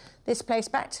brought this place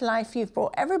back to life. You've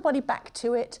brought everybody back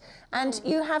to it, and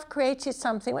you have created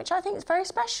something which I think is very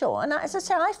special. And as I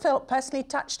say, I felt personally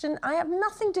touched, and I have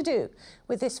nothing to do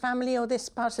with this family or this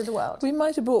part of the world. We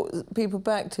might have brought people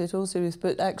back to it also, Ruth,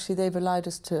 but actually they've allowed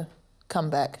us to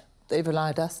come back. They've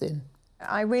allowed us in.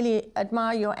 I really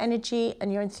admire your energy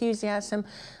and your enthusiasm.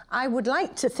 I would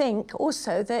like to think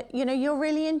also that, you know, you're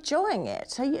really enjoying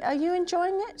it. Are you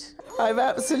enjoying it? I've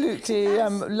absolutely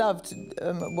loved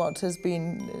what has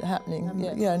been happening.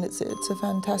 Yeah, and it's a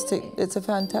fantastic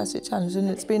challenge, and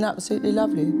it's been absolutely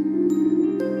lovely.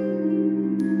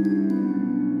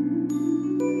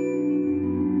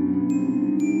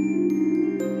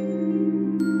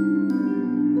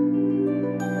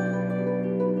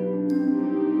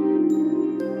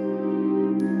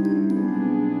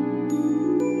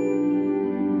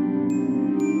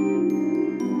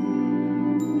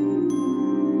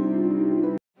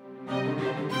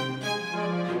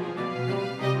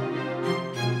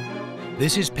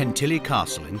 This is Pentillie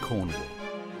Castle in Cornwall,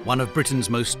 one of Britain's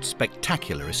most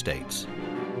spectacular estates.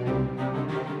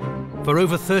 For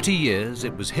over 30 years,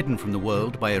 it was hidden from the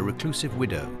world by a reclusive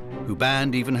widow who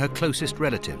banned even her closest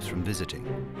relatives from visiting.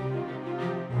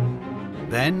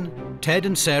 Then, Ted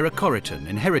and Sarah Corriton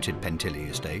inherited Pentillie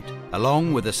Estate,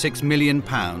 along with a £6 million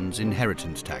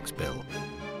inheritance tax bill.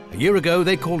 A year ago,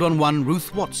 they called on one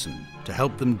Ruth Watson to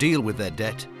help them deal with their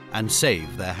debt and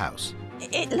save their house.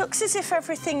 It looks as if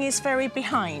everything is very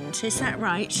behind, is that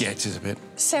right? Yeah, it is a bit.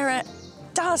 Sarah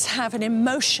does have an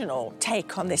emotional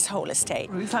take on this whole estate.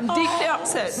 Ruth, I'm deeply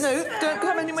upset. No, don't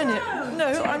come any minute.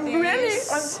 No, I'm really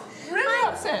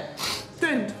upset.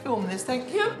 Don't film this,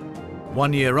 thank you.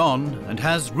 1 year on, and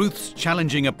has Ruth's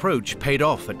challenging approach paid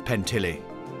off at Pentillie?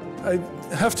 I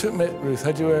have to admit, Ruth,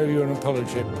 I do owe you an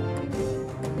apology.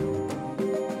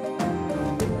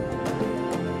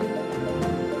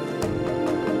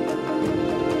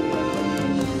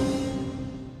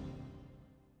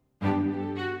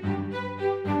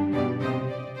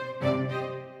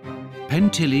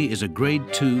 Pentillie is a Grade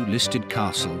II listed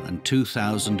castle and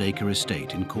 2,000-acre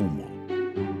estate in Cornwall.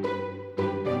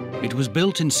 It was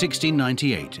built in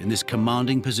 1698 in this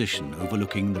commanding position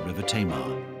overlooking the River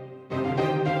Tamar.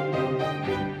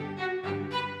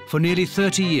 For nearly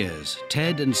 30 years,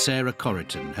 Ted and Sarah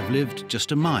Corriton have lived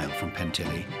just a mile from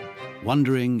Pentillie,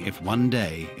 wondering if one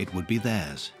day it would be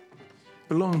theirs.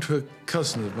 Belonged to a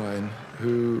cousin of mine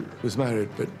who was married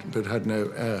but had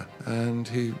no heir, and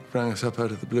he rang us up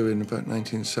out of the blue in about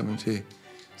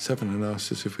 1977 and asked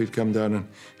us if we'd come down and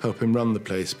help him run the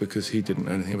place because he didn't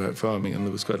know anything about farming and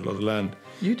there was quite a lot of land.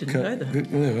 You didn't either?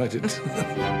 No, I didn't.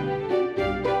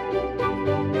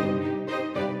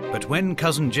 But when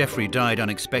cousin Geoffrey died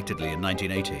unexpectedly in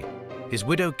 1980, his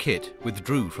widow Kit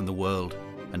withdrew from the world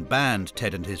and banned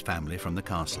Ted and his family from the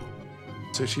castle.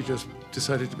 So she just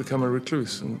decided to become a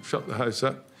recluse and shut the house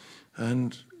up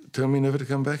and told me never to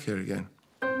come back here again.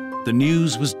 The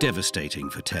news was devastating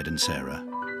for Ted and Sarah.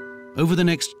 Over the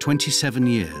next 27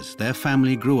 years, their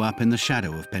family grew up in the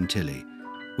shadow of Pentillie,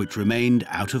 which remained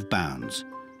out of bounds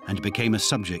and became a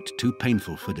subject too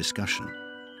painful for discussion.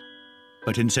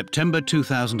 But in September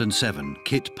 2007,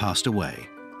 Kit passed away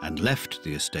and left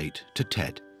the estate to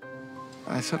Ted.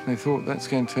 I suddenly thought that's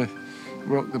going to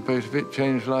rock the boat a bit,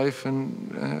 change life,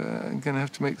 and I'm going to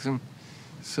have to make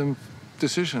some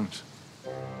decisions.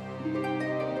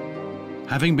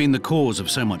 Having been the cause of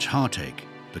so much heartache,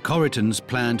 the Corritons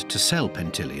planned to sell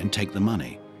Pentillie and take the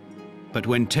money. But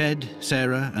when Ted,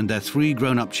 Sarah, and their 3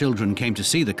 grown-up children came to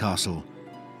see the castle,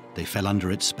 they fell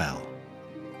under its spell.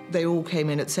 They all came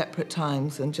in at separate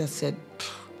times and just said,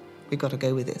 we've got to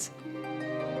go with this.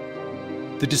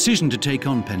 The decision to take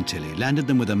on Pentillie landed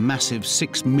them with a massive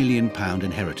 £6 million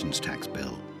inheritance tax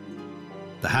bill.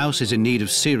 The house is in need of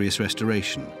serious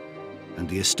restoration, and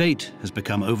the estate has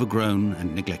become overgrown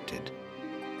and neglected.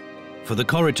 For the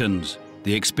Corritons,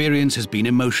 the experience has been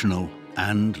emotional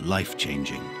and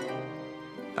life-changing.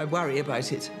 I worry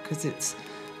about it because it's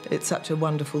such a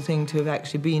wonderful thing to have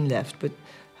actually been left, but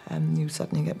you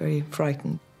suddenly get very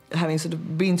frightened. Having sort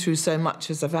of been through so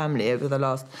much as a family over the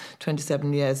last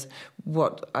 27 years,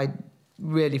 what I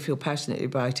really feel passionately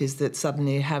about is that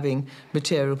suddenly having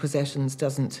material possessions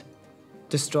doesn't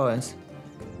destroy us.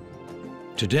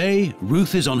 Today,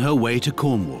 Ruth is on her way to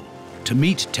Cornwall to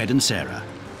meet Ted and Sarah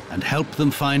and help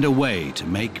them find a way to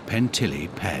make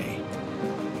Pentillie pay.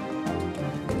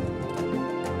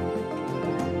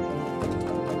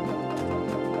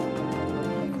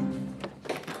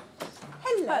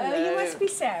 You must be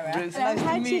Sarah. Ruth, nice to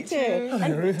how do you meet do? you.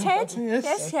 And Ruth Ted? Watson, yes.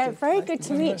 Yes, yeah, very good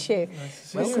to meet you.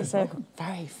 Welcome, This is a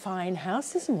very fine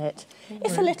house, isn't it?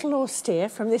 If a little austere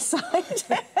from this side.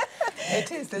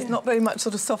 It is. There's not very much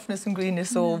sort of softness and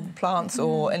greenness or plants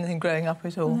or anything growing up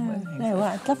at all. No, well,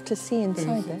 I'd love to see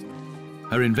inside there.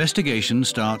 Her investigation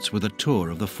starts with a tour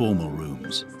of the formal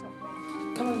rooms.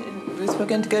 Come on in, Ruth. We're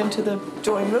going to go into the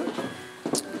drawing room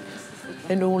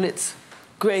in all its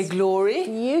grey glory.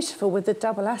 Beautiful with the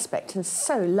double aspect and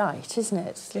so light, isn't it?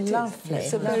 It's lovely.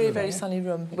 It's a very, very sunny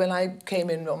room. When I came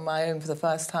in on my own for the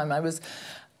first time, I was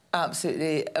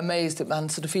absolutely amazed at my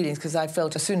sort of feelings because I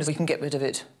felt as soon as we can get rid of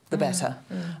it, the better.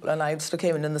 And I sort of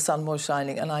came in and the sun was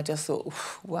shining and I just thought,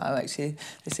 wow, actually,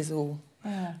 this is all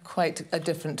quite a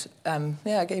different...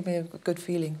 it gave me a good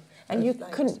feeling. And you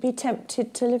couldn't be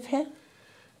tempted to live here?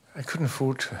 I couldn't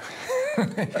afford to.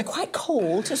 Quite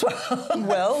cold as well.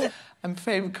 Well, I'm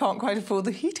afraid we can't quite afford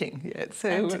the heating yet,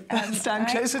 so we'll stand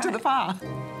closer to the fire.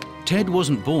 Ted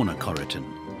wasn't born a Corriton.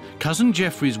 Cousin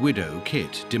Geoffrey's widow,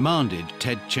 Kit, demanded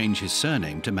Ted change his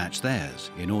surname to match theirs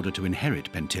in order to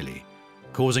inherit Pentillie,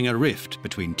 causing a rift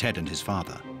between Ted and his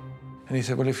father. And he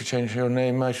said, well, if you change your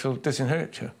name, I shall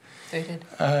disinherit you. They did.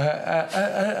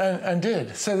 And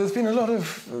did. So there's been a lot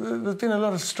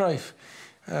of strife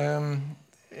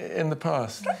in the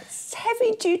past. It's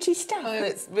heavy-duty stuff. Oh,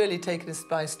 it's really taken us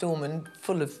by storm and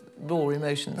full of raw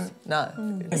emotions now.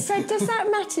 So does that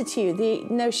matter to you, the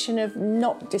notion of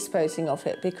not disposing of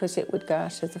it because it would go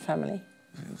out of the family?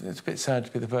 It's a bit sad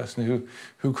to be the person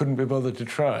who couldn't be bothered to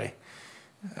try.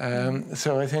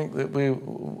 So I think that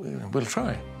we'll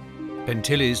try.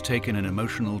 Pentillie's taken an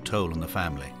emotional toll on the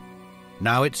family.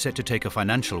 Now it's set to take a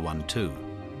financial one too.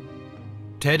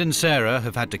 Ted and Sarah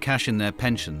have had to cash in their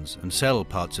pensions and sell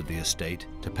parts of the estate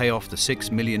to pay off the £6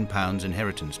 million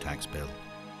inheritance tax bill.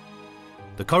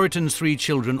 The Corritons' 3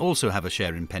 children also have a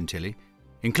share in Pentillie,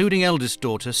 including eldest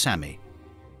daughter Sammy.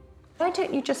 Why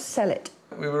don't you just sell it?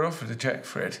 We were offered a cheque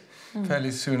for it fairly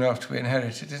soon after we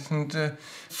inherited it, and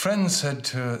friends said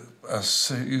to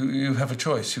us, you have a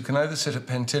choice. You can either sit at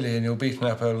Pentillie in your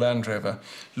beaten-up old Land Rover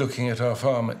looking at our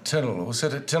farm at Tinnell, or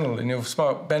sit at Tinnell in your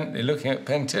smart Bentley looking at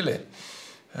Pentillie.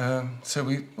 So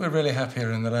we're really happier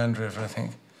in the Land Rover, I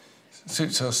think. It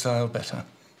suits our style better.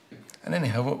 And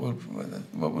anyhow,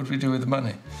 what would we do with the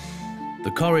money? The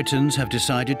Corritons have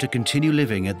decided to continue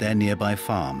living at their nearby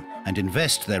farm and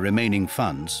invest their remaining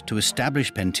funds to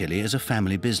establish Pentillie as a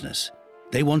family business.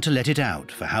 They want to let it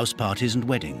out for house parties and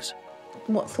weddings.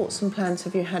 What thoughts and plans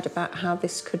have you had about how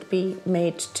this could be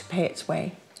made to pay its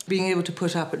way? Being able to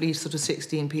put up at least sort of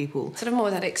 16 people. Sort of more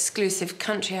that exclusive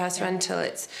country house rental.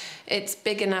 It's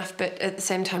big enough, but at the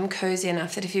same time cosy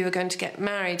enough that if you were going to get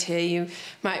married here, you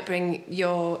might bring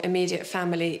your immediate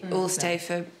family, all stay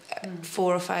for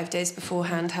 4 or 5 days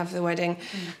beforehand, have the wedding.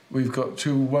 We've got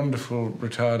 2 wonderful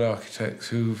retired architects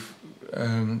who've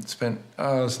spent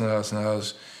hours and hours and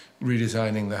hours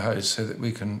redesigning the house so that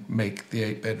we can make the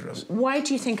 8 bedrooms. Why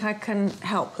do you think I can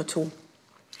help at all?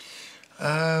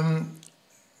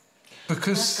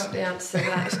 Because... I've got the answer to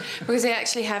that. Because they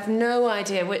actually have no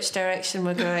idea which direction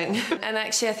we're going. And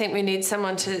actually, I think we need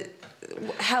someone to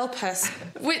help us.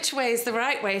 Which way is the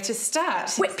right way to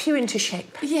start? Whip you into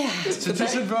shape. Yeah. It's a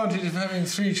disadvantage of having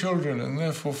 3 children and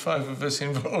therefore 5 of us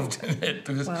involved in it,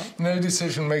 because no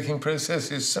decision-making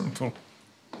process is simple.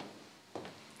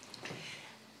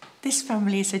 This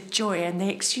family is a joy and they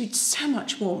exude so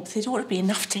much warmth. It ought to be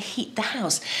enough to heat the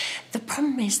house. The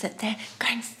problem is that they're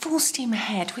going full steam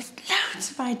ahead with loads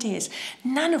of ideas,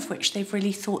 none of which they've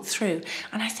really thought through.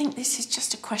 And I think this is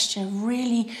just a question of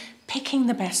really picking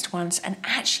the best ones and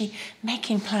actually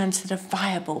making plans that are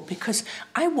viable, because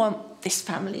I want this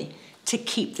family to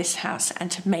keep this house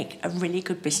and to make a really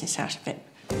good business out of it.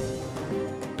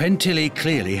 Pentillie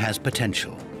clearly has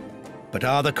potential. But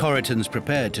are the Corritons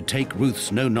prepared to take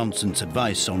Ruth's no-nonsense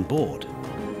advice on board?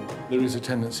 There is a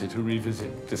tendency to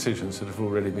revisit decisions that have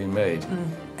already been made.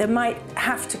 There might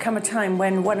have to come a time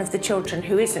when one of the children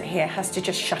who isn't here has to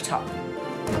just shut up.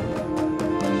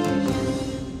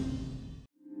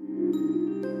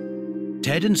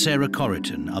 Ted and Sarah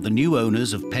Corriton are the new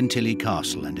owners of Pentillie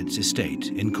Castle and its estate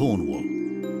in Cornwall.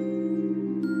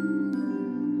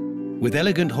 With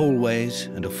elegant hallways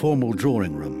and a formal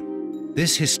drawing room,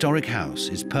 this historic house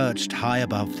is perched high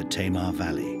above the Tamar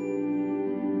Valley.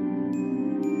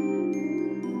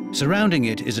 Surrounding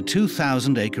it is a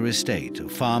 2,000-acre estate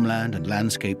of farmland and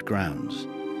landscaped grounds.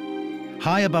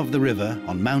 High above the river,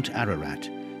 on Mount Ararat,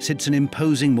 sits an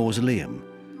imposing mausoleum,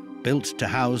 built to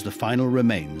house the final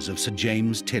remains of Sir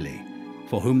James Tilley,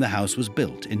 for whom the house was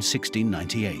built in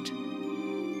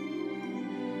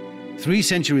 1698. 3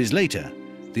 centuries later,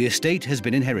 the estate has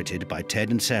been inherited by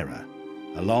Ted and Sarah,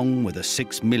 along with a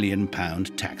 £6 million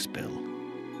tax bill.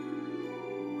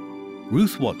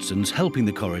 Ruth Watson's helping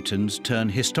the Corritons turn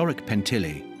historic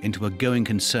Pentillie into a going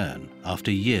concern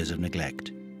after years of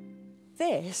neglect.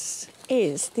 This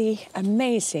is the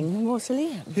amazing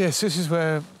mausoleum. Yes, this is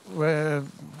where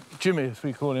Jimmy, as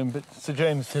we call him, but Sir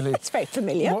James Tilley... That's very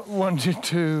familiar. ...wanted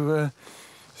to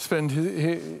spend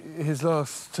his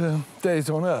last days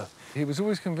on Earth. He was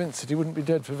always convinced that he wouldn't be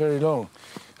dead for very long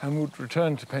and would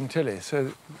return to Pentillie.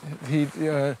 So he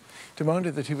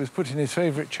demanded that he was put in his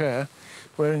favourite chair,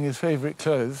 wearing his favourite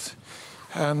clothes,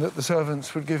 and that the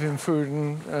servants would give him food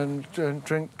and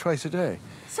drink twice a day.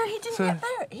 So he didn't get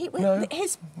buried?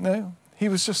 No, he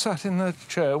was just sat in the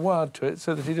chair, wired to it,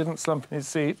 so that he didn't slump in his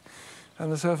seat,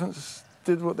 and the servants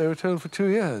did what they were told for 2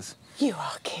 years. You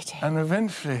are kidding. And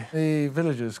eventually the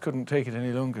villagers couldn't take it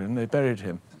any longer and they buried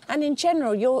him. And in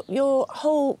general, your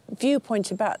whole viewpoint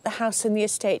about the house and the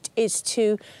estate is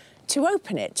to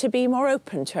open it, to be more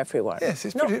open to everyone. Yes,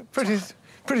 it's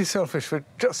pretty selfish for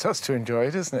just us to enjoy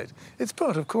it, isn't it? It's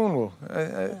part of Cornwall,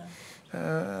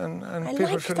 and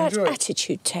people should enjoy it. I like that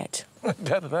attitude, Ted.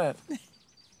 Glad of that.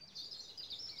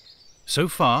 So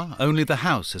far, only the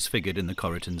house has figured in the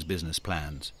Corritons' business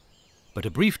plans. But a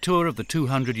brief tour of the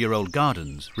 200-year-old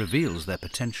gardens reveals their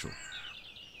potential.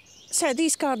 So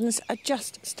these gardens are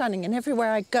just stunning, and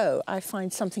everywhere I go, I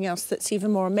find something else that's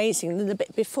even more amazing than the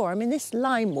bit before. I mean, this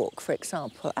lime walk, for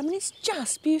example, I mean, it's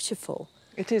just beautiful.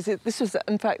 It is. This was,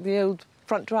 in fact, the old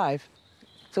front drive.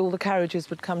 So all the carriages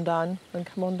would come down and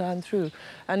come on down through.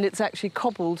 And it's actually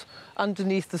cobbled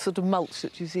underneath the sort of mulch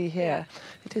that you see here.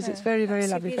 It is. It's very, very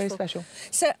lovely, very special.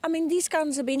 So, I mean, these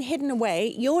gardens have been hidden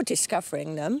away. You're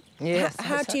discovering them. Yes.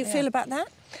 How do you feel about that?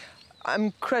 I'm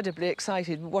incredibly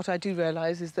excited. What I do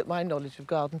realise is that my knowledge of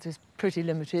gardens is pretty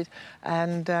limited,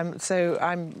 and so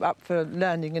I'm up for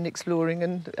learning and exploring,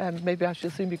 and maybe I shall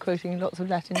soon be quoting lots of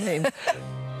Latin names.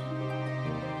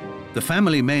 The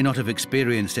family may not have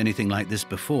experienced anything like this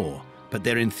before, but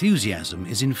their enthusiasm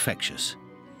is infectious.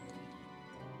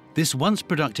 This once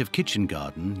productive kitchen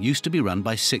garden used to be run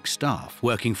by 6 staff,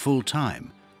 working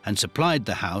full-time, and supplied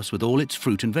the house with all its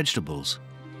fruit and vegetables.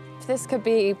 If this could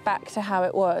be back to how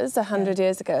it was 100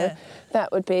 years ago,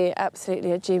 that would be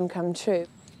absolutely a dream come true.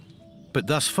 But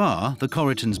thus far, the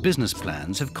Corritons' business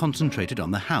plans have concentrated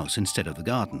on the house instead of the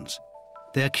gardens.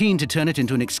 They're keen to turn it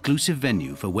into an exclusive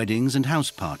venue for weddings and house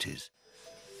parties.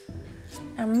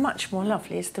 And much more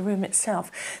lovely is the room itself.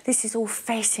 This is all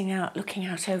facing out, looking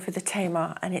out over the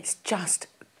Tamar, and it's just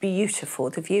beautiful,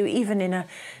 the view. Even in a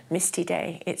misty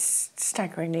day, it's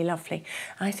staggeringly lovely.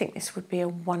 I think this would be a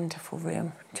wonderful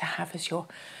room to have as your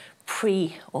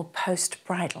pre- or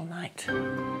post-bridal night.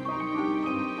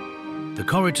 The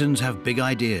Corritons have big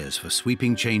ideas for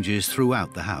sweeping changes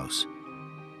throughout the house.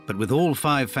 But with all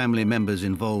 5 family members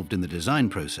involved in the design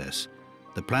process,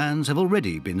 the plans have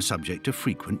already been subject to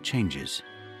frequent changes.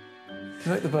 Do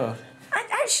you like the bath?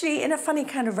 Actually, in a funny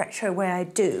kind of retro way, I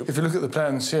do. If you look at the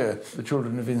plans here, the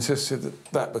children have insisted that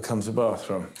that becomes a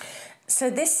bathroom. So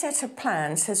this set of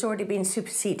plans has already been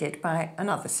superseded by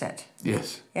another set?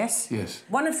 Yes. Yes? Yes.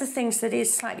 One of the things that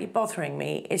is slightly bothering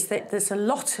me is that there's a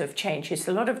lot of changes,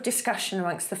 a lot of discussion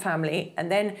amongst the family,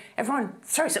 and then everyone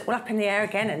throws it all up in the air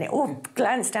again and it all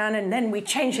lands down and then we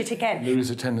change it again. There is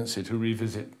a tendency to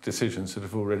revisit decisions that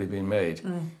have already been made.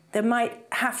 There might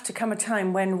have to come a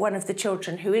time when one of the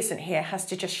children who isn't here has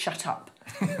to just shut up.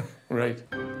 Right.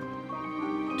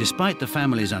 Despite the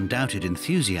family's undoubted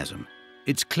enthusiasm,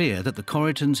 it's clear that the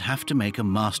Corritons have to make a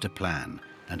master plan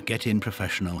and get in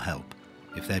professional help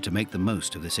if they're to make the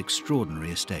most of this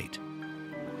extraordinary estate.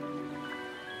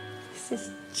 This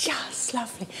is just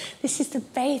lovely. This is the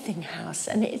bathing house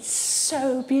and it's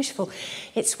so beautiful.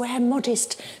 It's where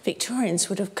modest Victorians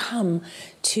would have come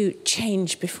to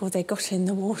change before they got in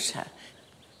the water.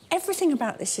 Everything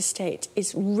about this estate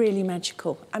is really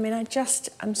magical. I mean,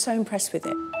 I'm so impressed with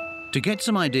it. To get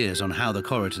some ideas on how the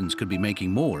Corritons could be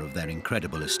making more of their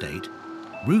incredible estate,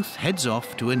 Ruth heads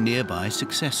off to a nearby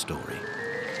success story.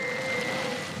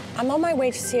 I'm on my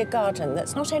way to see a garden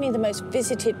that's not only the most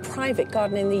visited private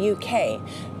garden in the UK,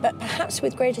 but perhaps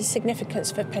with greater significance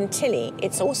for Pentillie,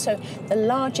 it's also the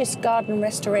largest garden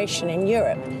restoration in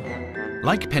Europe.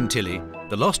 Like Pentillie,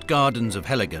 the lost gardens of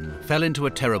Heligan fell into a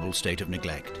terrible state of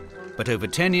neglect. But over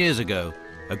 10 years ago,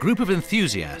 a group of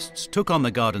enthusiasts took on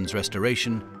the garden's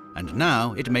restoration, and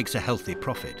now it makes a healthy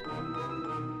profit.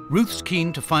 Ruth's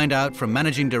keen to find out from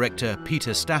Managing Director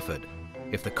Peter Stafford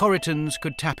if the Corritons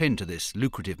could tap into this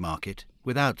lucrative market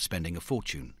without spending a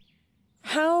fortune.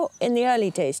 How, in the early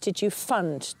days, did you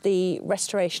fund the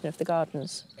restoration of the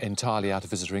gardens? Entirely out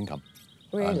of visitor income.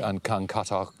 Really? And cut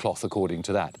our cloth according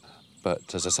to that.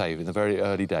 But as I say, in the very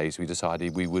early days, we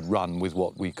decided we would run with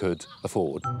what we could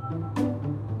afford.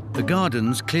 The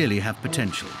gardens clearly have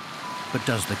potential, but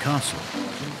does the castle?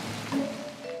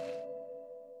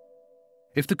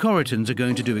 If the Corritons are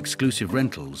going to do exclusive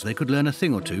rentals, they could learn a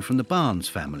thing or two from the Barnes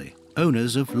family,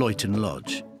 owners of Luyton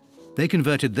Lodge. They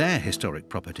converted their historic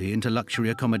property into luxury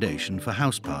accommodation for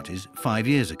house parties 5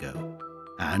 years ago.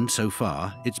 And so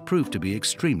far, it's proved to be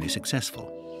extremely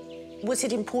successful. Was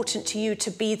it important to you to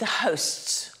be the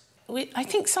hosts? I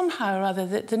think somehow or other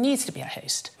that there needs to be a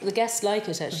host. The guests like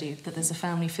it, actually, that there's a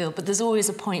family feel, but there's always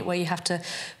a point where you have to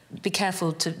be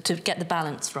careful to get the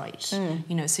balance right.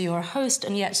 You know, so you're a host,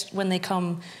 and yet when they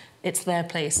come, it's their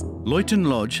place. Luyton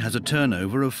Lodge has a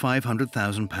turnover of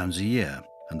 £500,000 a year,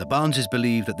 and the Barneses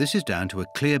believe that this is down to a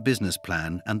clear business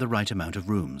plan and the right amount of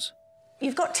rooms.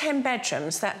 You've got 10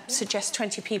 bedrooms, that suggests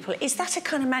 20 people. Is that a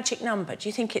kind of magic number? Do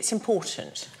you think it's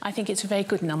important? I think it's a very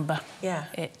good number. Yeah.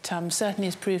 It certainly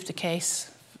has proved the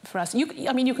case for us.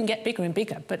 I mean, you can get bigger and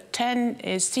bigger, but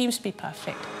 10 seems to be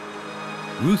perfect.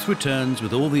 Ruth returns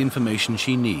with all the information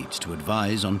she needs to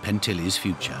advise on Pentillie's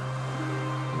future.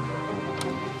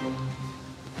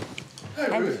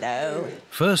 Hello.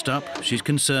 First up, she's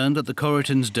concerned that the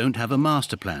Corritons don't have a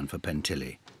master plan for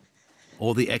Pentillie,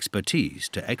 or the expertise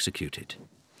to execute it.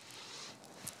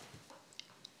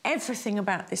 Everything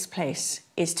about this place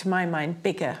is, to my mind,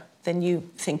 bigger than you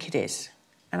think it is.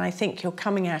 And I think you're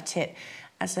coming at it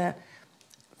as a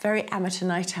very amateur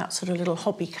night out, sort of little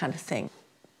hobby kind of thing.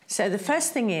 So the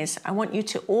first thing is, I want you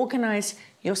to organise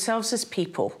yourselves as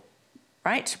people,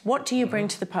 right? What do you bring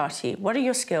to the party? What are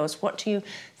your skills? What do you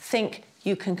think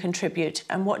you can contribute?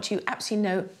 And what do you absolutely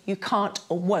know you can't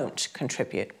or won't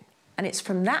contribute? And it's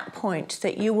from that point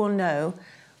that you will know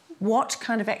what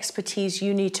kind of expertise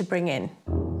you need to bring in.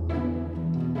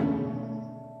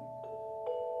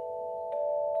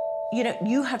 You know,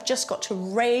 you have just got to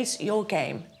raise your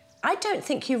game. I don't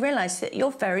think you realise that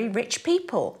you're very rich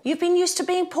people. You've been used to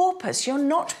being paupers. You're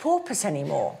not paupers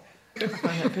anymore. I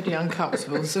find that pretty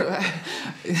uncomfortable, so...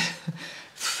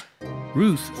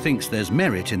 Ruth thinks there's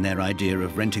merit in their idea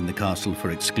of renting the castle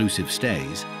for exclusive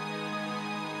stays.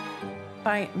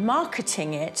 By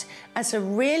marketing it as a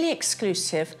really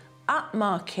exclusive,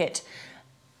 upmarket,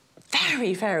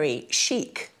 very, very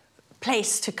chic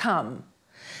place to come,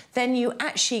 then you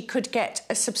actually could get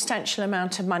a substantial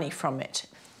amount of money from it.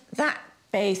 That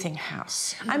bathing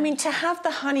house, I mean, to have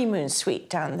the honeymoon suite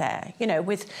down there, you know,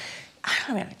 with,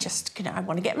 I mean, I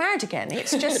want to get married again.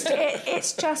 It's just,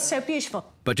 it's just so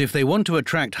beautiful. But if they want to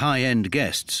attract high-end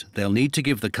guests, they'll need to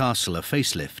give the castle a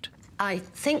facelift. I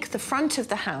think the front of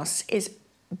the house is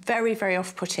very, very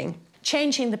off-putting.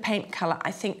 Changing the paint colour,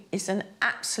 I think, is an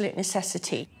absolute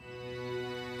necessity.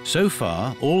 So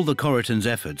far, all the Corritons'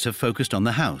 efforts have focused on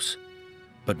the house.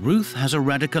 But Ruth has a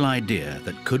radical idea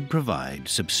that could provide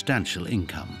substantial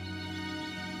income.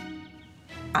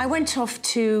 I went off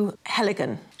to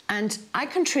Heligan, and I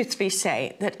can truthfully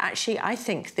say that actually I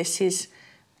think this is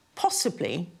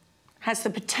possibly has the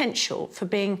potential for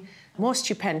being more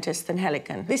stupendous than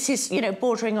Heligan. This is, you know,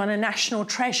 bordering on a national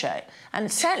treasure.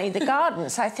 And certainly the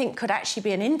gardens, I think, could actually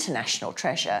be an international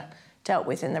treasure dealt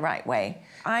with in the right way.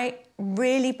 I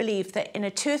really believe that in a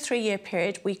 2 or 3 year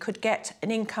period, we could get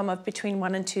an income of between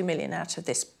 1 and 2 million out of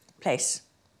this place.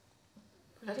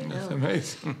 That's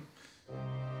amazing.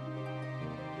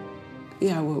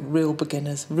 Yeah, we're real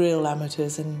beginners, real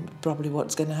amateurs, and probably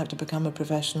what's going to have to become a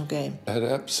professional game. I had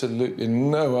absolutely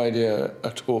no idea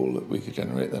at all that we could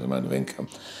generate that amount of income.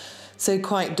 So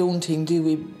quite daunting.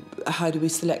 How do we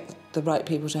select the right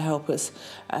people to help us?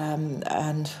 And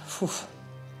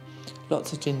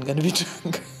lots of gin going to be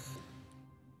drunk.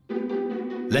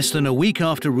 Less than a week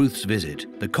after Ruth's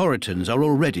visit, the Corritons are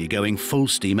already going full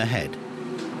steam ahead.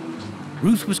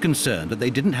 Ruth was concerned that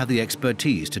they didn't have the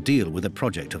expertise to deal with a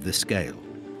project of this scale,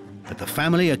 but the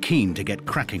family are keen to get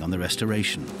cracking on the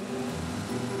restoration.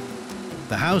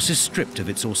 The house is stripped of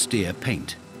its austere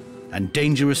paint, and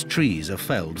dangerous trees are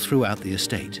felled throughout the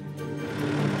estate.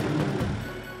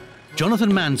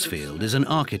 Jonathan Mansfield is an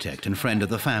architect and friend of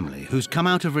the family who's come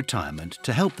out of retirement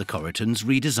to help the Corritons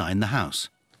redesign the house.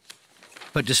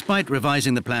 But despite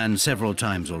revising the plan several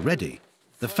times already,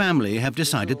 the family have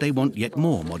decided they want yet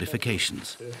more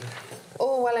modifications.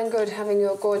 All well and good having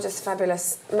your gorgeous,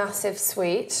 fabulous, massive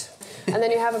suite, and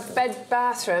then you have a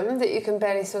bathroom that you can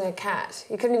barely swing a cat.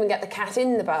 You couldn't even get the cat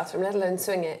in the bathroom, let alone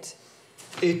swing it.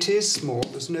 It is small,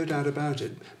 there's no doubt about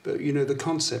it, but you know, the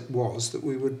concept was that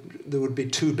there would be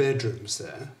 2 bedrooms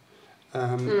there,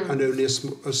 and only a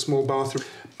small bathroom.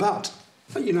 But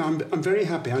you know, I'm very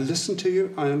happy. I listen to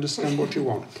you. I understand what you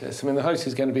want. Yes, I mean, the house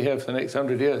is going to be here for the next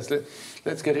 100 years.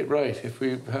 Let's get it right. If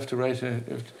we have to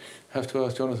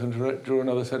ask Jonathan to draw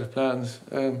another set of plans,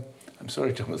 I'm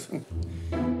sorry, Jonathan.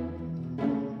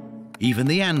 Even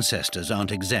the ancestors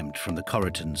aren't exempt from the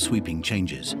Corriton sweeping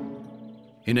changes.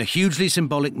 In a hugely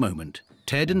symbolic moment,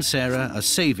 Ted and Sarah are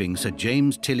saving Sir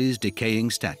James Tilley's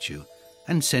decaying statue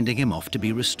and sending him off to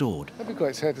be restored. I'd be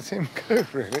quite sad to see him go,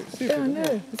 really. Yeah, I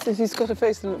know. He's got a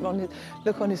face look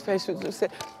on his face that says,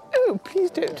 "Oh, please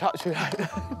don't touch me like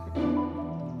that."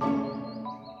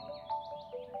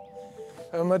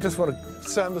 I just want to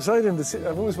stand beside him to see.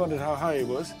 I've always wondered how high he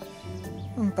was.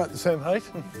 About the same height.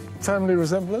 Family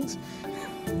resemblance.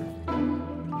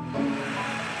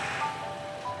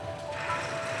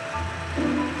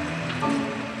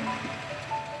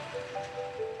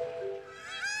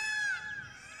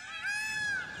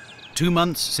 Two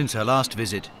months since her last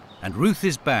visit, and Ruth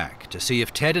is back to see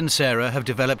if Ted and Sarah have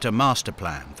developed a master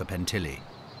plan for Pentillie.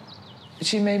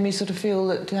 She made me sort of feel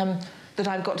that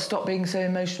I've got to stop being so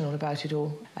emotional about it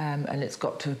all, and it's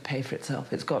got to pay for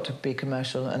itself. It's got to be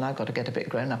commercial, and I've got to get a bit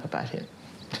grown up about it.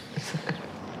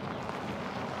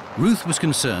 Ruth was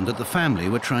concerned that the family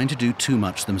were trying to do too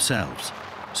much themselves,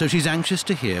 so she's anxious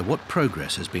to hear what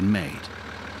progress has been made.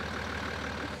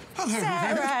 Hello,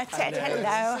 Sarah, Ted,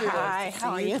 hello, hi, how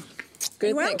are you?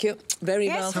 Good, thank you. Very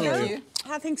well, thank you.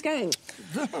 How are things going?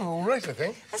 All right, I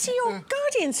think. I see your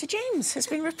guardian, Sir James, has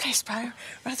been replaced by a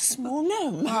rather small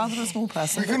gnome. Rather a small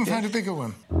person. We couldn't find a bigger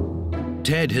one.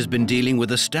 Ted has been dealing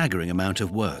with a staggering amount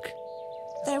of work.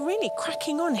 They're really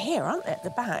cracking on here, aren't they, at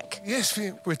the back? Yes,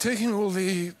 we're taking all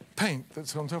the paint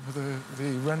that's on top of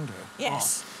the render.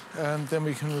 Yes. And then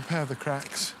we can repair the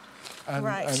cracks and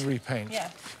repaint.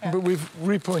 Yeah. But we've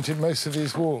repointed most of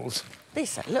these walls.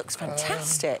 Lisa, looks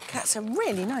fantastic. That's a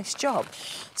really nice job.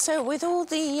 So with all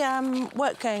the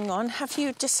work going on, have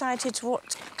you decided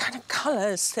what kind of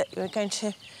colours that you're going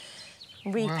to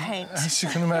repaint? Well, as you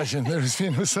can imagine, there has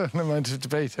been a certain amount of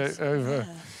debate over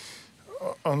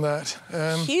on that.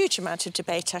 Huge amount of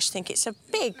debate, I think. It's a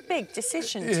big, big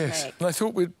decision to make. Yes, and I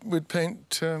thought we'd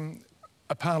paint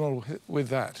a panel with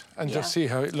that and just see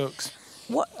how it looks.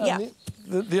 What?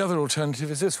 The other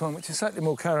alternative is this one, which is slightly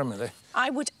more caramelly. I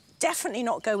would definitely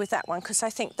not go with that one, because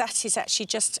I think that is actually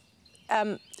just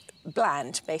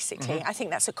bland, basically. I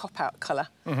think that's a cop-out colour.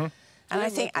 And I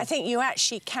think you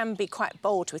actually can be quite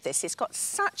bold with this. It's got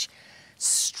such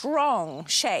strong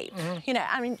shape, you know,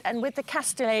 I mean, and with the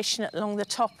castellation along the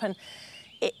top, and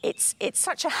it's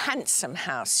such a handsome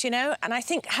house, you know, and I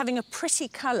think having a pretty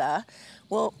colour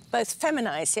will both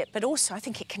feminise it, but also I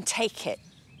think it can take it.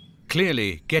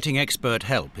 Clearly, getting expert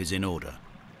help is in order.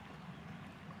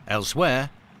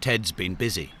 Elsewhere, Ted's been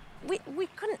busy. We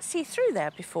couldn't see through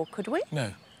there before, could we?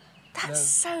 No. That's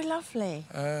so lovely.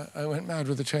 I went mad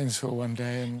with a chainsaw one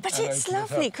day and... But it's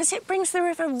lovely, because it brings the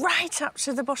river right up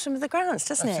to the bottom of the grounds,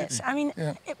 doesn't it? I mean,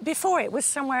 before it was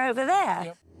somewhere over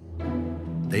there.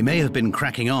 They may have been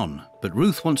cracking on, but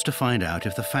Ruth wants to find out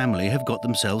if the family have got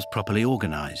themselves properly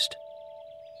organised.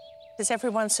 Has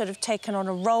everyone sort of taken on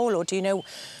a role, or do you know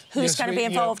who's going to be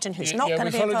involved and who's not going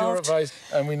to be involved? We followed your advice,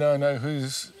 and we now know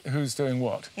who's doing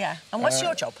what. Yeah. And what's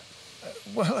your job?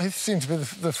 Well, I seem to be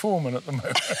the foreman at the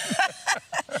moment.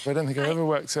 I don't think I've ever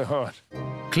worked so hard.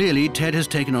 Clearly, Ted has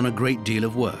taken on a great deal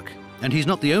of work, and he's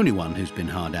not the only one who's been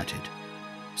hard at it.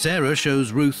 Sarah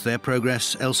shows Ruth their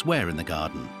progress elsewhere in the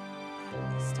garden.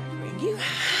 You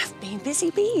have been busy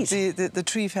bees. The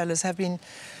tree fellas have been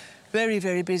very,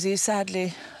 very busy.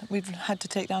 Sadly, we've had to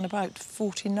take down about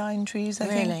 49 trees, I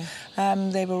think.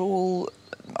 Really? They were all,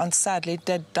 sadly,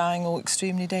 dead, dying, or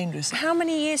extremely dangerous. How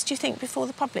many years do you think before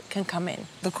the public can come in?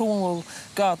 The Cornwall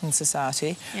Garden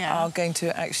Society are going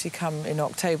to actually come in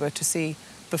October to see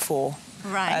before.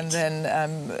 Right. And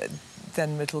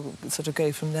then it'll sort of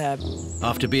go from there.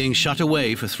 After being shut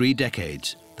away for 3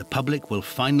 decades, the public will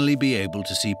finally be able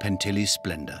to see Pentillie's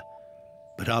splendour.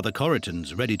 But are the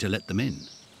Corritons ready to let them in?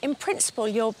 In principle,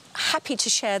 you're happy to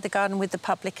share the garden with the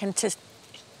public and to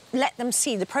let them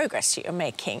see the progress that you're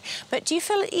making. But do you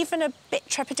feel even a bit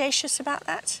trepidatious about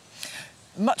that?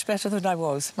 Much better than I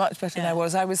was, much better than I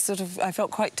was. I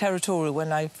felt quite territorial when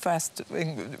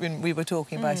when we were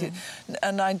talking about it.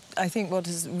 And I think what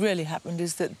has really happened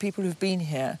is that people who've been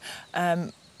here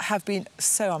have been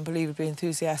so unbelievably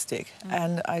enthusiastic.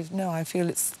 And I feel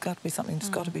it's got to be something that's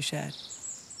got to be shared.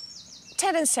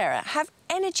 Ted and Sarah have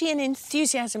energy and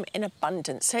enthusiasm in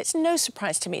abundance, so it's no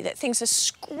surprise to me that things are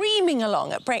screaming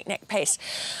along at breakneck pace.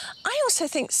 I also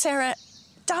think Sarah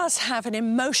does have an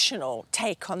emotional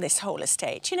take on this whole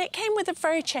estate. You know, it came with a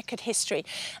very checkered history,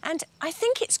 and I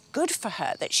think it's good for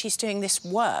her that she's doing this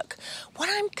work. What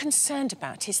I'm concerned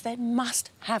about is they must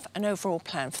have an overall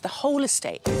plan for the whole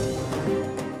estate.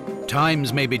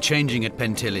 Times may be changing at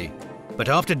Pentillie, but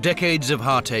after decades of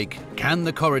heartache, can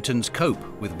the Corritons cope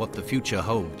with what the future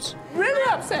holds? Really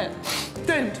upset.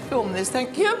 Don't film this,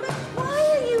 thank you.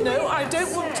 Why are you No, I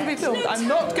don't want to be filmed. I'm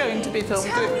not going to be filmed.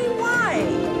 Tell me why.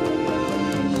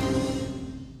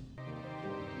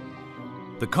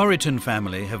 The Corriton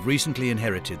family have recently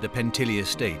inherited the Pentillie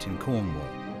estate in Cornwall,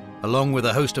 along with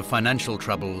a host of financial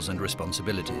troubles and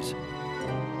responsibilities.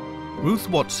 Ruth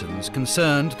Watson's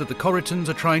concerned that the Corritons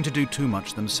are trying to do too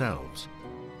much themselves,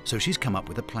 so she's come up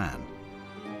with a plan.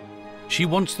 She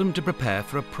wants them to prepare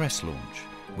for a press launch,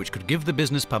 which could give the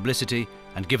business publicity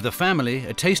and give the family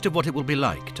a taste of what it will be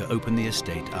like to open the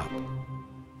estate up.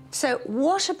 So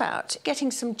what about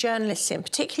getting some journalists in,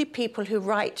 particularly people who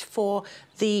write for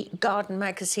the garden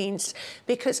magazines?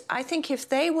 Because I think if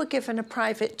they were given a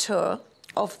private tour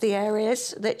of the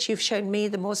areas that you've shown me,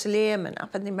 the mausoleum and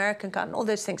up in the American garden, all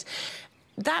those things,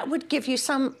 that would give you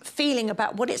some feeling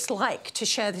about what it's like to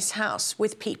share this house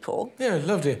with people. Yeah,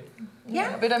 loved it.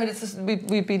 Yeah. But I mean, it's just,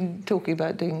 we've been talking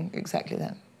about doing exactly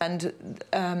that. And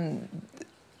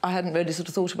I hadn't really sort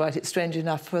of thought about it, strange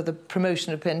enough, for the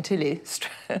promotion of Pentillie,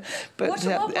 but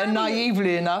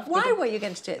naively enough. Why were you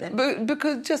going to do it then?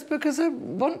 Because I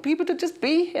want people to just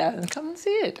be here and come and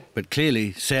see it. But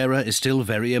clearly, Sarah is still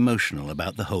very emotional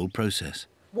about the whole process.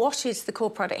 What is the core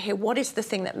product here? What is the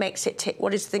thing that makes it tick?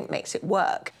 What is the thing that makes it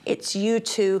work? It's you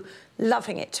two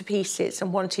loving it to pieces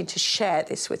and wanting to share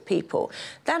this with people.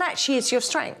 That actually is your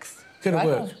strength. Gonna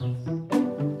work.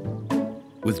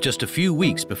 With just a few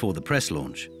weeks before the press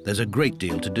launch, there's a great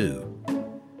deal to do.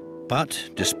 But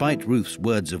despite Ruth's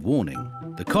words of warning,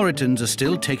 the Corritons are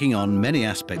still taking on many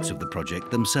aspects of the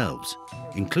project themselves,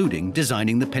 including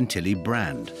designing the Pentillie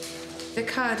brand. The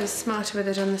card is smarter with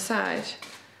it on the side,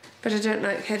 but I don't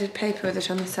like headed paper with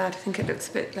it on the side. I think it looks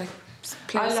a bit like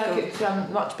I like it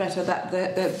much better, that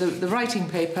the writing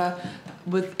paper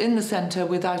in the centre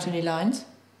without any lines.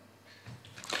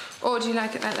 Or do you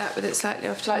like it like that, with it slightly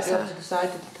off to the side? Slightly off to the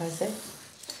side, did I say?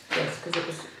 Yes, because it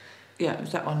was... Yeah, it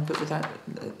was that one, but without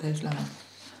those lines.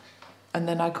 And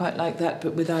then I quite like that,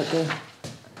 but without the...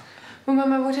 Well,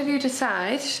 Mama, whatever you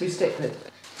decide... We stick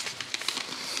with.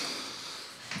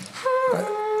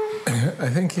 I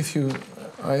think if you...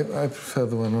 I prefer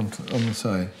the one on the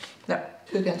side. No,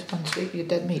 2 against 1 street, you're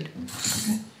dead meat.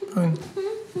 Fine.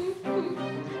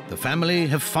 The family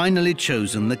have finally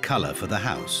chosen the colour for the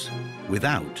house,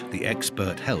 without the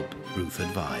expert help Ruth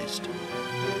advised.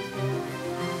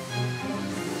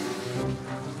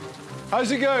 How's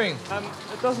it going?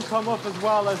 It doesn't come up as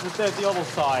well as it did the other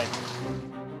side.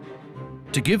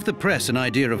 To give the press an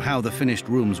idea of how the finished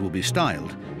rooms will be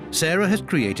styled, Sarah has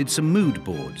created some mood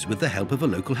boards with the help of a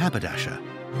local haberdasher.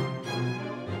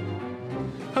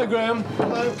 Hi, Graham.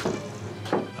 Hello.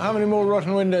 How many more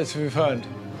rotten windows have you found?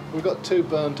 We've got 2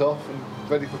 burnt off and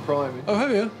ready for priming. Oh,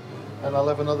 have you? And I'll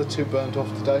have another 2 burnt off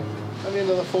today. Only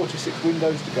another 46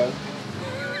 windows to go.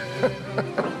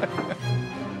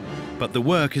 But the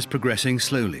work is progressing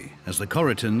slowly, as the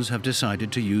Corritons have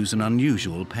decided to use an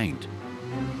unusual paint.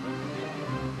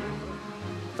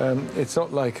 It's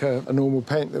not like a normal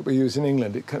paint that we use in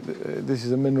England. This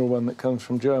is a mineral one that comes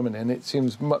from Germany, and it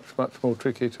seems much, much more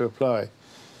tricky to apply.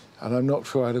 And I'm not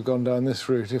sure I'd have gone down this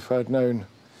route if I'd known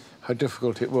how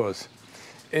difficult it was.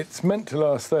 It's meant to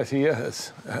last 30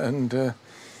 years, and the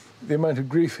amount of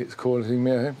grief it's causing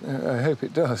me, I hope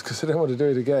it does, because I don't want to do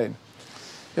it again.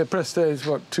 Yeah, press day is,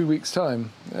 what, 2 weeks'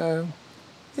 time?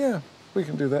 Yeah, we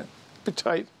can do that. Bit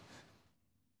tight.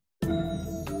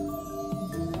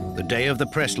 The day of the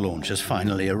press launch has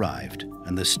finally arrived,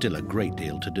 and there's still a great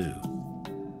deal to do.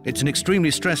 It's an extremely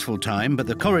stressful time, but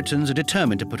the Corritons are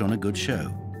determined to put on a good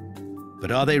show.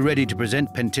 But are they ready to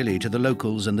present Pentillie to the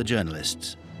locals and the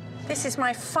journalists? This is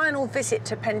my final visit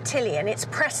to Pentillie, and it's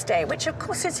press day, which of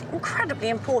course is incredibly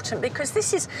important because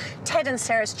this is Ted and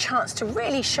Sarah's chance to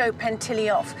really show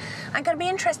Pentillie off. I'm going to be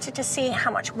interested to see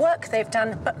how much work they've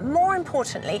done, but more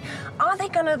importantly, are they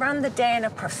going to run the day in a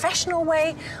professional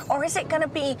way, or is it going to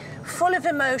be full of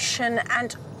emotion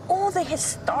and all the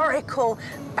historical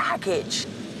baggage?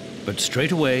 But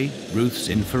straight away, Ruth's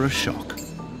in for a shock.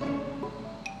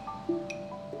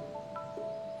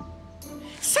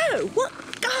 So, what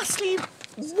ghastly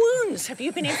wounds have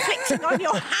you been inflicting on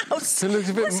your house? It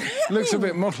looks a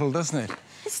bit mottled, doesn't it?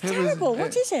 It's terrible.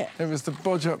 What is it? It was the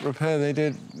bodge-up repair they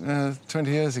did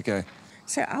 20 years ago.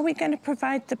 So are we going to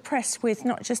provide the press with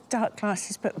not just dark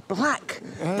glasses, but black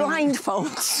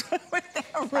blindfolds when they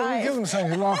arrive? Well, we'll give them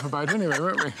something to laugh about anyway,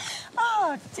 won't we?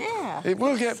 Oh, dear. It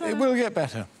will get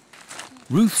better.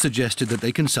 Ruth suggested that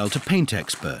they consult a paint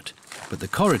expert, but the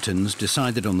Corritons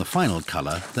decided on the final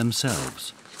colour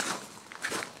themselves.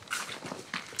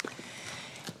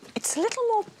 It's a little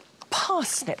more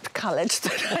parsnip-coloured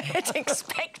than I had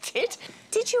expected.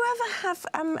 Did you ever have...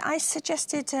 I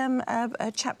suggested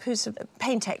a chap who's a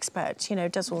paint expert, you know,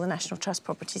 does all the National Trust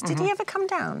properties. Did he ever come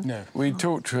down? No. We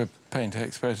talked to a paint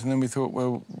expert, and then we thought,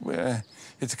 well,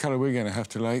 it's a colour we're going to have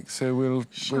to like, so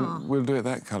we'll do it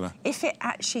that colour. If it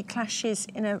actually clashes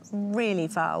in a really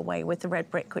vile way with the red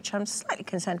brick, which I'm slightly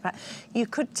concerned about, you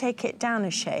could take it down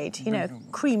a shade, you know,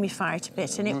 creamify it a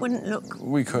bit, and it wouldn't look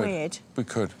weird. We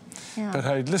could. Yeah. But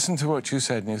I listened to what you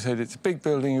said, and you said it's a big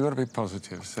building, you've got to be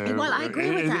positive. So well, I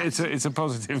agree with that. It's a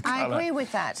positive colour. I agree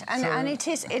with that, and it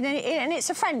is, and it's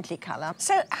a friendly colour.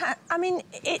 So, I mean,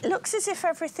 it looks as if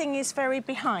everything is very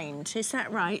behind. Is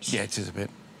that right? Yeah, it is a bit.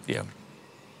 Yeah.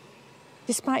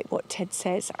 Despite what Ted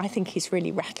says, I think he's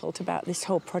really rattled about this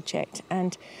whole project,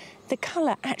 and the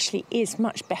colour actually is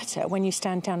much better when you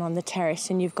stand down on the terrace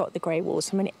and you've got the grey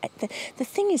walls. I mean, the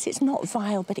thing is, it's not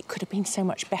vile, but it could have been so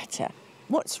much better.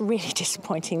 What's really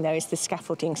disappointing, though, is the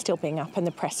scaffolding still being up and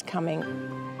the press coming.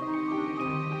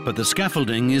 But the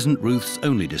scaffolding isn't Ruth's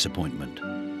only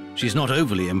disappointment. She's not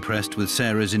overly impressed with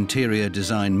Sarah's interior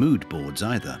design mood boards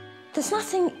either. There's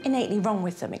nothing innately wrong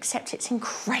with them, except it's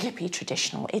incredibly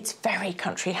traditional. It's very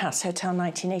Country House Hotel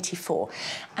 1984.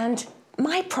 And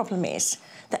my problem is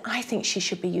that I think she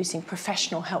should be using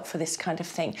professional help for this kind of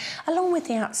thing, along with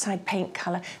the outside paint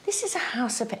colour. This is a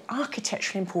house of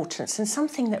architectural importance and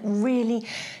something that really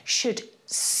should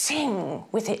sing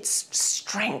with its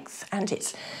strength and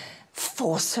its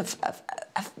force of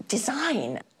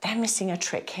design. They're missing a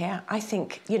trick here. I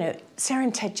think, you know, Sarah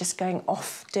and Ted just going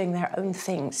off doing their own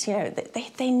things. You know,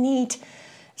 they need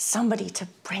somebody to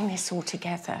bring this all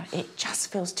together. It just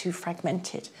feels too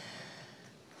fragmented.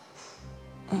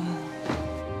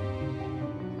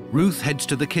 Ruth heads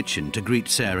to the kitchen to greet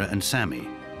Sarah and Sammy,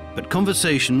 but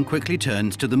conversation quickly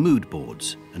turns to the mood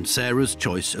boards and Sarah's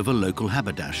choice of a local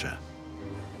haberdasher.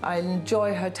 I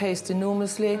enjoy her taste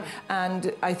enormously,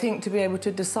 and I think to be able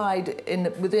to decide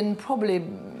within probably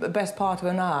the best part of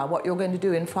an hour what you're going to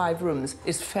do in 5 rooms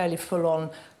is fairly full-on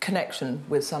connection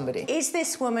with somebody. Is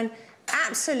this woman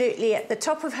absolutely at the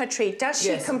top of her tree? Does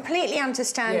she completely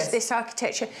understand this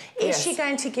architecture? Is she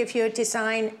going to give you a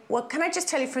design? Well, can I just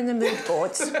tell you from the mood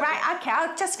boards? Right, OK,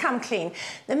 I'll just come clean.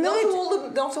 The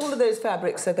mood... Not all of those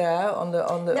fabrics are there on the...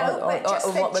 No, but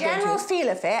just the general feel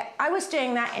of it. I was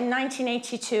doing that in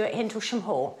 1982 at Hindlesham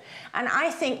Hall, and I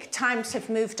think times have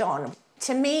moved on.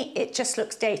 To me, it just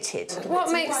looks dated.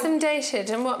 What makes them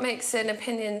dated, and what makes an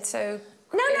opinion so...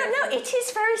 No, it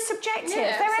is very subjective.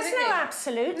 Yeah, there is no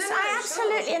absolutes.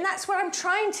 Absolutely, and that's where I'm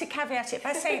trying to caveat it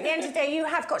by saying at the end of the day, you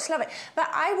have got to love it. But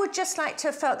I would just like to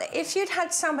have felt that if you'd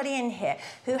had somebody in here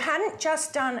who hadn't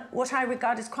just done what I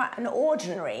regard as quite an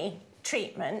ordinary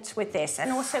treatment with this,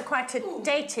 and also quite a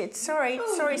dated. Sorry,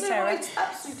 no, Sarah. I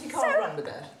absolutely can't run with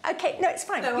it. Okay, no, it's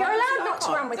fine. No, You're I allowed not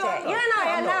to run with it. You and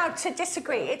I are allowed to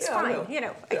disagree. It's fine. You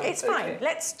know, it's fine.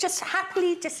 Let's just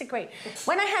happily disagree.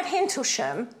 When I had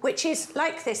Hintlesham, which is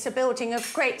like this, a building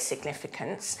of great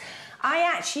significance, I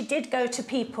actually did go to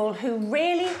people who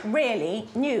really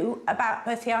knew about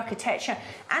both the architecture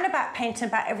and about paint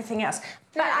and about everything else.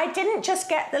 But I didn't just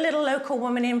get the little local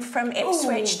woman in from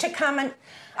Ipswich to come, and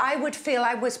I would feel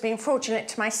I was being fraudulent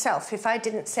to myself if I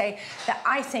didn't say that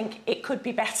I think it could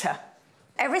be better.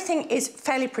 Everything is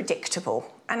fairly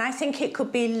predictable, and I think it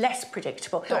could be less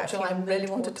predictable. Doctor, I really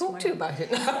want to talk to you about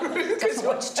it now. Doesn't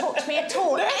want to talk to me at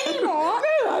all anymore.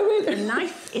 No, I really... The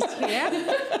knife is here.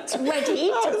 It's ready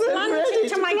to plunge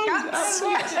into my guts.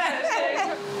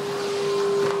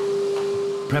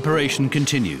 Preparation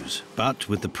continues, but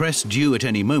with the press due at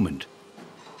any moment,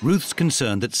 Ruth's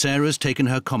concerned that Sarah's taken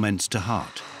her comments to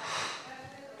heart.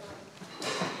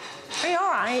 Are you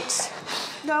all right?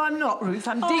 No, I'm not, Ruth.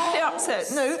 I'm deeply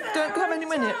upset. No, don't come any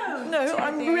minute. No,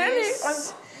 I'm really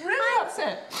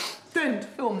upset. Don't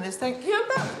film this, thank you.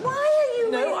 But why are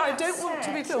you No, really I don't upset? want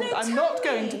to be filmed. No, I'm not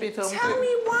going to be filmed. Tell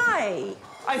me why.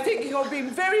 I think you're being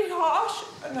very harsh,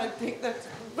 and I think that's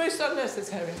most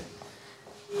unnecessary.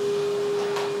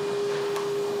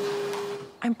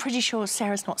 I'm pretty sure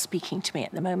Sarah's not speaking to me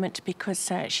at the moment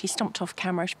because she stomped off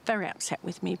camera, very upset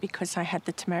with me because I had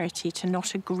the temerity to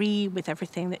not agree with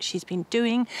everything that she's been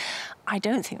doing. I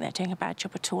don't think they're doing a bad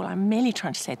job at all. I'm merely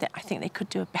trying to say that I think they could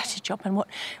do a better job. And what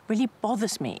really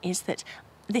bothers me is that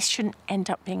this shouldn't end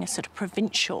up being a sort of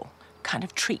provincial kind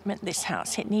of treatment, this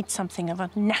house. It needs something of a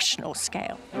national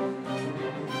scale.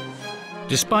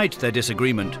 Despite their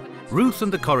disagreement, Ruth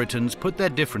and the Corritons put their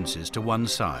differences to one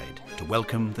side to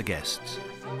welcome the guests.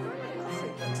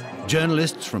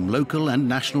 Journalists from local and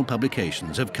national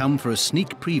publications have come for a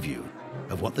sneak preview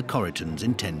of what the Corritons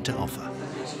intend to offer.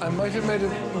 I might have made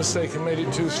a mistake and made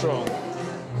it too strong.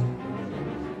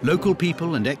 Local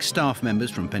people and ex-staff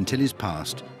members from Pentillie's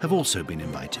past have also been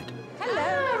invited.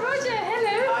 Hello, Roger.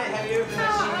 Hello. Hi, how are you?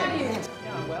 How are you?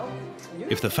 Yeah, well,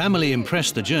 If the family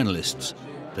impressed the journalists,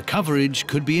 the coverage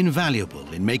could be invaluable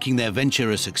in making their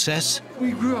venture a success.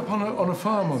 We grew up on a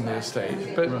farm on the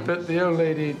estate, but the old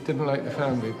lady didn't like the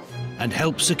family. And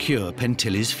help secure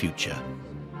Pentillie's future.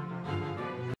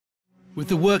 With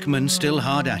the workmen still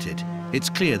hard at it, it's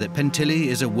clear that Pentillie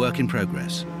is a work in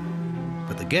progress.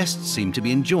 But the guests seem to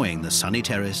be enjoying the sunny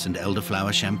terrace and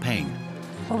elderflower champagne.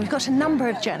 Well, we've got a number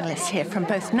of journalists here from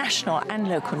both national and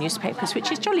local newspapers,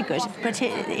 which is jolly good, but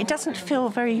it doesn't feel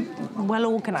very well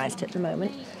organised at the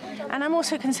moment. And I'm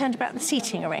also concerned about the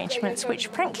seating arrangements, which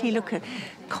frankly look a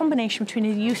combination between a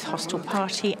youth hostel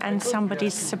party and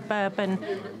somebody's suburban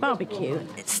barbecue.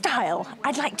 Style.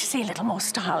 I'd like to see a little more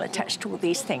style attached to all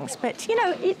these things, but, you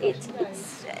know,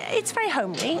 it's very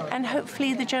homely, and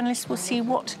hopefully the journalists will see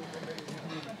what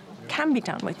can be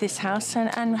done with this house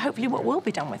and hopefully what will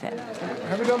be done with it.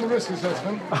 Have we done the risk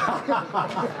assessment?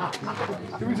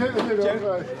 Did we take the lid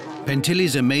off?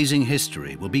 Pentillie's amazing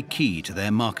history will be key to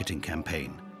their marketing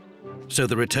campaign. So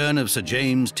the return of Sir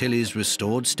James Tillie's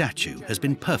restored statue has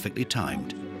been perfectly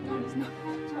timed.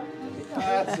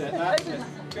 That's it.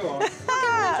 Go on.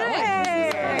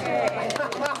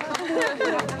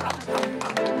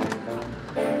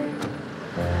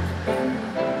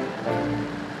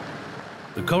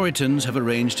 The Corritons have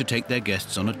arranged to take their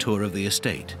guests on a tour of the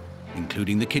estate,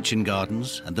 including the kitchen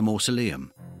gardens and the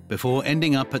mausoleum, before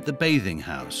ending up at the bathing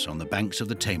house on the banks of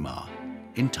the Tamar,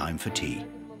 in time for tea.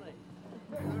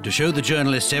 To show the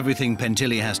journalists everything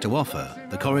Pentillie has to offer,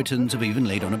 the Corritons have even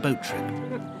laid on a boat trip.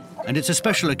 And it's a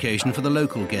special occasion for the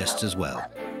local guests as well.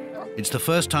 It's the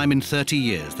first time in 30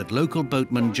 years that local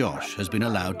boatman Josh has been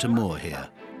allowed to moor here.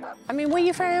 I mean, were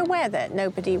you very aware that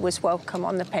nobody was welcome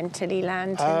on the Pentillie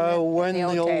land When in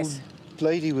the old days?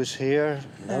 lady was here,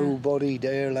 nobody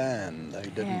dare land. They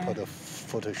didn't put a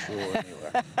foot ashore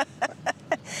anywhere.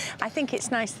 I think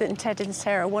it's nice that Ted and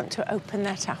Sarah want to open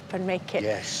that up and make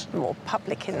it more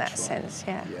public in that sense,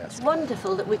 It's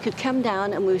wonderful that we could come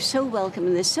down and we're so welcome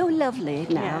and they're so lovely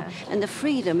now and the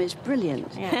freedom is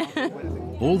brilliant.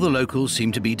 All the locals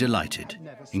seem to be delighted,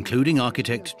 including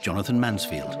architect Jonathan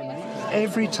Mansfield.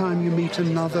 Every time you meet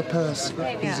another person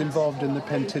who's involved in the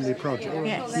Pentillie project,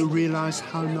 you realise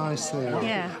how nice they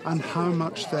are and how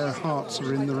much their hearts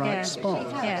are in the right spot.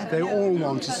 They all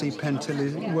want to see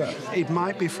Pentillie work. It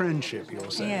might be friendship,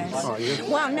 you're saying. Are you?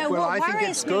 Well, no, well,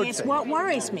 what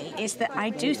worries me is that I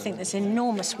do think there's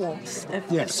enormous warmth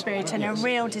of spirit and a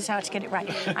real desire to get it right.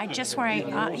 I just worry,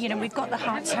 you know, we've got the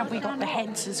hearts, have we got the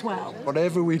heads as well?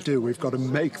 Whatever we do, we've got to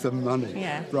make them money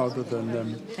rather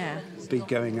than be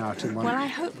going out in one. Well, I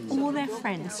hope all their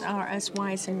friends are as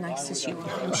wise and nice as you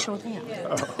are. I'm sure they are.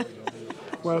 Oh.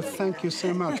 Well, thank you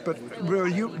so much. But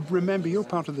you remember, you're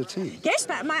part of the team. Yes,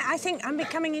 but I think I'm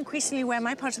becoming increasingly aware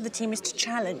my part of the team is to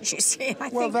challenge, you see. I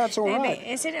think that's all right.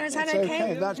 Is that It's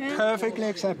okay? That's perfectly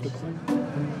acceptable.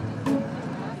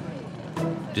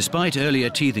 Despite earlier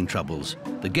teething troubles,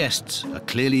 the guests are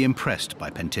clearly impressed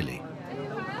by Pentillie.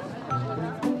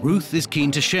 Ruth is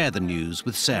keen to share the news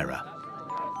with Sarah.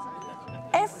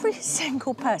 Every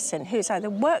single person who's either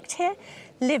worked here,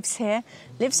 lives in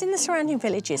the surrounding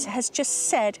villages, has just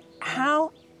said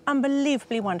how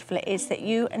unbelievably wonderful it is that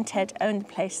you and Ted own the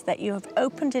place, that you have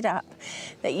opened it up,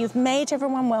 that you've made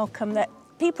everyone welcome, that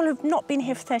people who've not been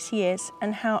here for 30 years,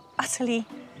 and how utterly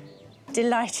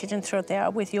delighted and thrilled they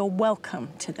are with your welcome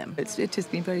to them. It has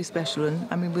been very special, and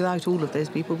I mean, without all of those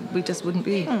people, we just wouldn't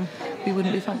be, we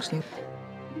wouldn't be functioning.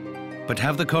 But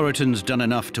have the Corritons done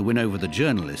enough to win over the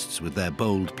journalists with their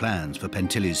bold plans for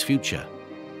Pentillie's future?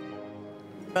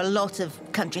 A lot of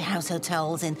country house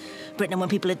hotels in Britain, when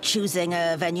people are choosing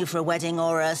a venue for a wedding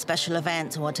or a special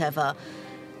event or whatever,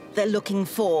 they're looking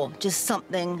for just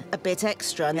something a bit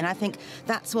extra. And then I think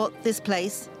that's what this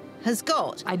place has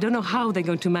got. I don't know how they're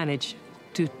going to manage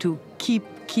to keep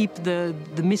the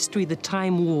mystery, the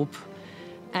time warp,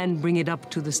 and bring it up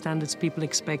to the standards people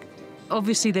expect.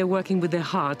 Obviously, they're working with their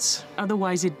hearts.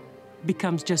 Otherwise, it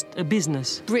becomes just a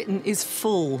business. Britain is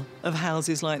full of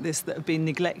houses like this that have been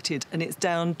neglected, and it's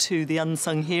down to the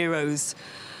unsung heroes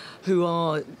who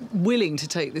are willing to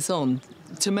take this on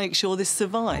to make sure this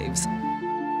survives.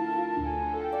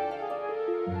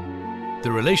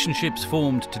 The relationships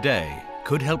formed today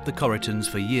could help the Corritons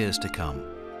for years to come.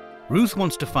 Ruth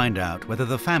wants to find out whether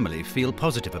the family feel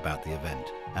positive about the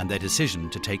event and their decision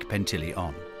to take Pentillie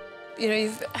on. You know,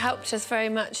 you've helped us very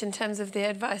much in terms of the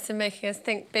advice and making us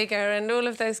think bigger and all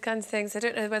of those kinds of things. I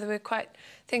don't know whether we're quite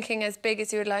thinking as big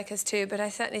as you would like us to, but I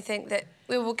certainly think that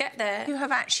we will get there. You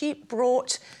have actually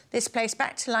brought this place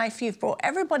back to life. You've brought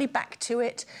everybody back to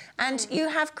it, and you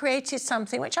have created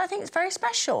something which I think is very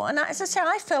special. And as I say,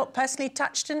 I felt personally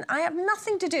touched, and I have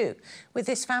nothing to do with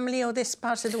this family or this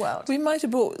part of the world. We might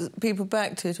have brought people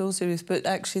back to it also, Ruth, but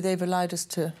actually they've allowed us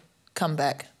to come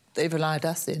back. They've allowed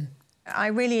us in. I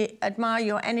really admire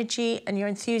your energy and your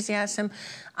enthusiasm.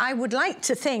 I would like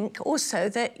to think also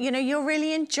that, you know, you're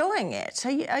really enjoying it.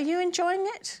 Are you enjoying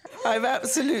it? I've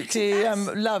absolutely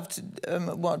loved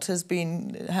what has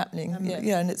been happening.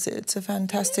 Yeah, and it's a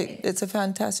fantastic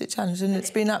challenge, and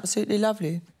it's been absolutely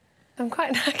lovely. I'm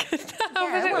quite knackered now,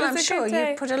 Yeah, but it well, was I'm a sure good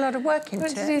day. you put a lot of work into it.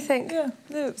 What did you think? Yeah,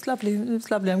 no, it was lovely. It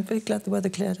was lovely. I'm very glad the weather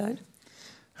cleared out.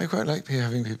 I quite like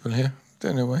having people here.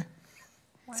 Don't know why.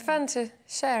 It's fun to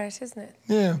share it, isn't it?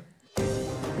 Yeah.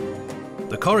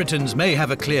 The Corritons may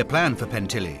have a clear plan for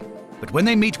Pentillie, but when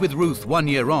they meet with Ruth 1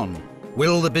 year on,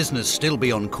 will the business still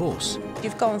be on course?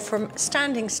 You've gone from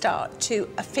standing start to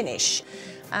a finish.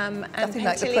 And Nothing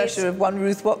like the pressure of one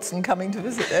Ruth Watson coming to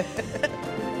visit her.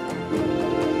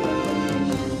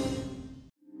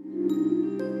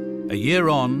 A year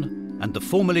on, and the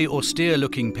formerly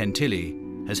austere-looking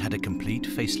Pentillie has had a complete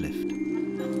facelift.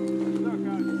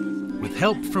 With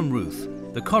help from Ruth,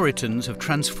 the Corritons have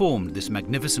transformed this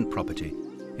magnificent property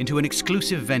into an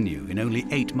exclusive venue in only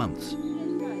 8 months.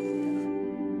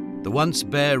 The once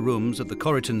bare rooms that the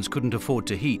Corritons couldn't afford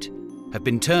to heat have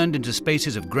been turned into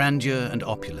spaces of grandeur and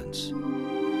opulence.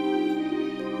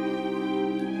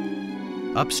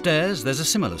 Upstairs, there's a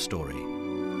similar story.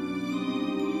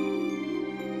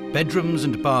 Bedrooms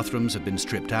and bathrooms have been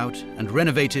stripped out and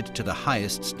renovated to the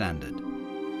highest standard.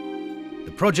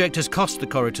 The project has cost the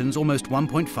Corritons almost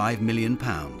 £1.5 million,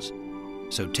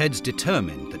 so Ted's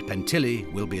determined that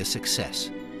Pentillie will be a success.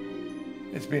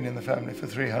 It's been in the family for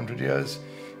 300 years,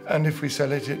 and if we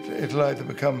sell it, it'll either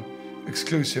become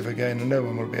exclusive again and no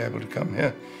one will be able to come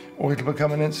here, or it'll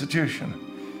become an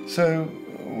institution. So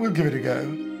we'll give it a go.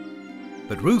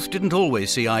 But Ruth didn't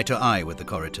always see eye to eye with the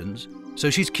Corritons, so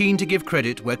she's keen to give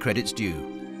credit where credit's due.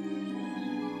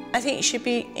 I think you should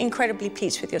be incredibly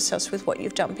pleased with yourselves with what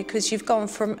you've done, because you've gone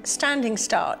from standing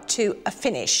start to a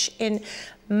finish in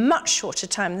much shorter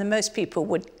time than most people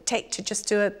would take to just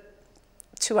do a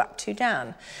 2 up, 2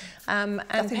 down.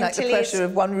 Nothing like the pressure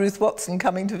of one Ruth Watson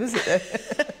coming to visit her.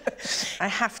 I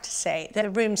have to say, the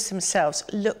rooms themselves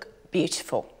look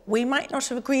beautiful. We might not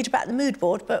have agreed about the mood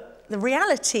board, but the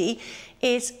reality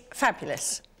is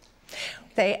fabulous.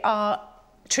 They are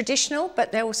traditional,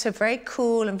 but they're also very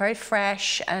cool and very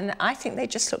fresh, and I think they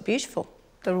just look beautiful.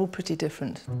 They're all pretty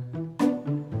different.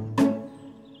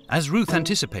 As Ruth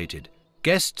anticipated,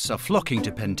 guests are flocking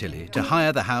to Pentillie to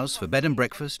hire the house for bed and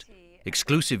breakfast,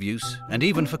 exclusive use, and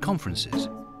even for conferences.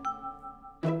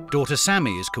 Daughter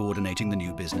Sammy is coordinating the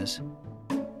new business.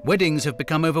 Weddings have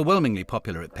become overwhelmingly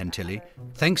popular at Pentillie,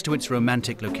 thanks to its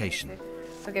romantic location.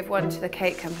 I'll give one to the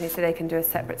cake company so they can do a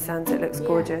separate stand so it looks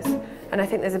gorgeous. And I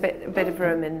think there's a bit of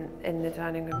room in the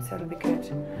dining room, so it'll be good.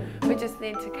 We just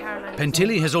need to Caroline.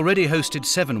 Pentillie has already hosted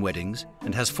 7 weddings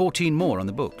and has 14 more on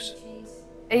the books.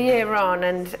 A year on,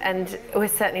 and we're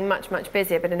certainly much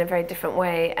busier, but in a very different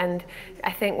way. And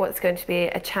I think what's going to be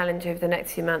a challenge over the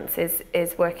next few months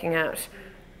is working out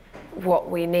what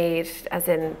we need, as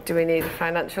in, do we need a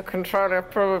financial controller?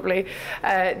 Probably.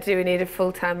 Do we need a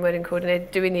full-time wedding coordinator?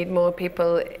 Do we need more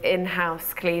people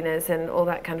in-house cleaners and all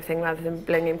that kind of thing, rather than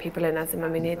bringing people in as and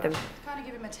when we need them? Kind of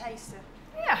give him a taster.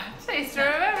 Yeah, taster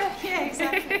of everything. Yeah,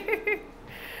 exactly.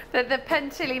 the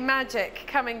Pentillie magic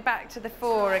coming back to the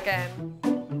fore again.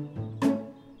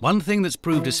 One thing that's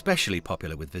proved especially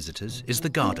popular with visitors is the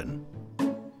garden.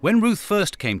 When Ruth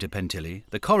first came to Pentillie,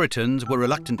 the Corritons were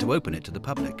reluctant to open it to the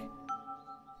public.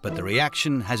 But the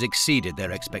reaction has exceeded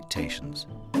their expectations.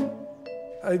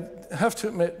 I have to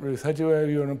admit, Ruth, I do owe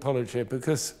you an apology,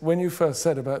 because when you first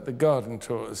said about the garden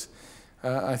tours,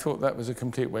 I thought that was a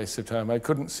complete waste of time. I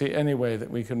couldn't see any way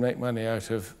that we could make money out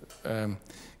of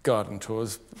garden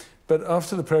tours. But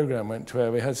after the programme went to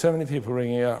air, we had so many people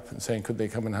ringing up and saying, could they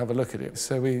come and have a look at it?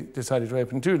 So we decided to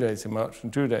open 2 days in March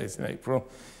and 2 days in April,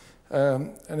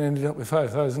 and ended up with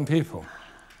 5,000 people.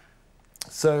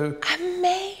 So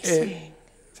amazing.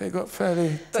 They got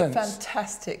fairly But tense.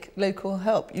 fantastic local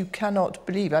help. You cannot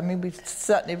believe. I mean, we've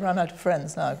certainly run out of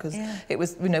friends now, because it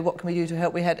was, you know, what can we do to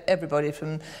help? We had everybody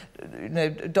from, you know,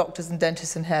 doctors and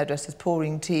dentists and hairdressers,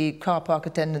 pouring tea, car park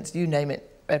attendants, you name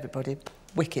it, everybody.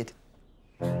 Wicked.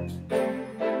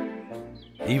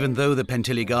 Even though the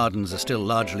Pentillie Gardens are still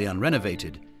largely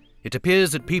unrenovated, it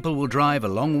appears that people will drive a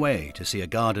long way to see a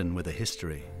garden with a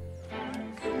history.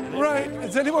 Right,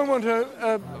 does anyone want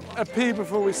a pee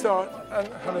before we start?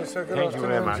 Hello, sir, good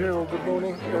afternoon to you, or good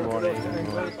morning. Good morning.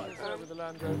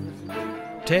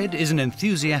 Ted is an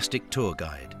enthusiastic tour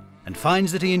guide and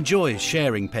finds that he enjoys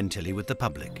sharing Pentillie with the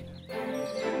public.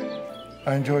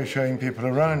 I enjoy showing people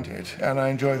around it, and I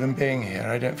enjoy them being here.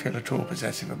 I don't feel at all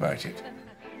possessive about it.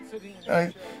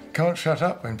 I can't shut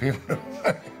up when people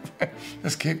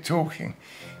just keep talking.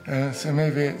 So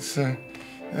maybe it's the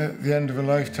end of a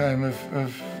lifetime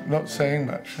of not saying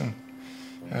much, and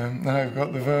now I've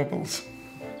got the verbals.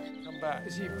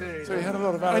 So he had a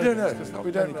lot of. I don't know.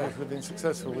 We don't know if we've been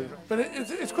successful with it, but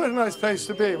it's quite a nice place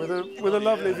to be with a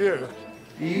lovely view.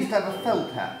 You used to have a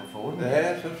felt hat before, didn't you?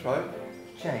 Yes, that's right.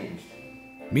 Changed.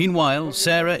 Meanwhile,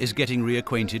 Sarah is getting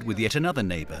reacquainted with yet another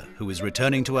neighbour who is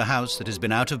returning to a house that has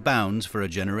been out of bounds for a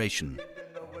generation.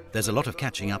 There's a lot of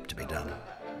catching up to be done.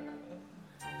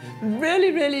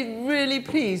 Really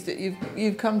pleased that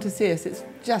you've come to see us. It's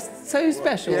just so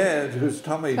special. Yeah, it was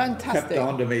Tommy Fantastic. kept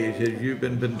on to me. He said, you've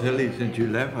been Pentillie since you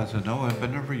left. I said, no, I've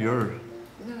been every year.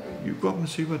 You go up and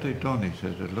see what they've done. He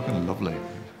said, they're looking lovely.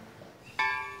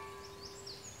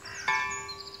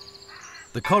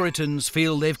 The Corritons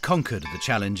feel they've conquered the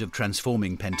challenge of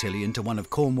transforming Pentillie into one of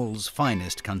Cornwall's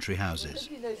finest country houses.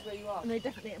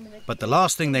 But the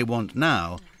last thing they want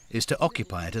now is to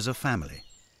occupy it as a family,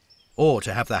 or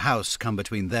to have the house come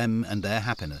between them and their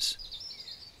happiness.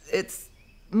 It's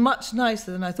much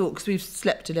nicer than I thought, because we've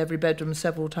slept in every bedroom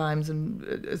several times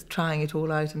and trying it all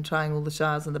out and trying all the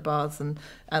showers and the baths and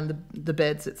the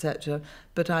beds, etc.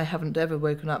 But I haven't ever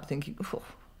woken up thinking, oh,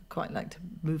 I'd quite like to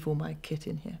move all my kit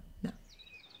in here.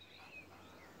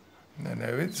 No,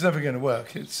 it's never going to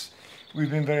work.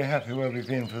 We've been very happy where we've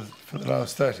been for the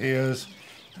last 30 years.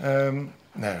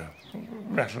 No,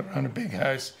 rattle around a big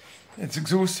house. It's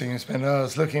exhausting. You spend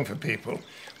hours looking for people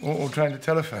or trying to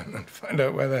telephone and find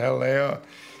out where the hell they are.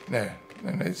 No,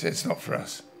 it's not for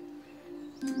us.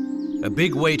 A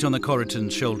big weight on the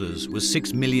Corritons' shoulders was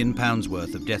 £6 million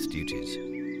worth of death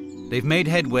duties. They've made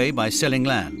headway by selling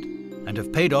land and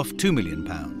have paid off £2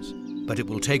 million, but it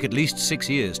will take at least 6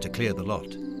 years to clear the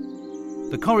lot.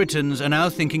 The Corritons are now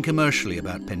thinking commercially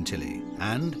about Pentillie,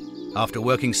 and, after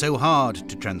working so hard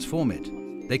to transform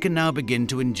it, they can now begin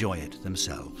to enjoy it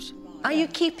themselves. Are you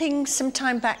keeping some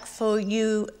time back for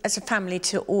you as a family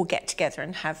to all get together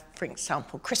and have, for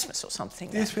example, Christmas or something?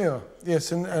 Yes, we are.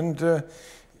 Yes, and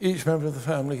each member of the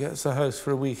family gets the house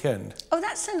for a weekend. Oh,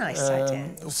 that's a nice idea.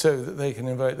 So that they can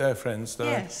invite their friends down.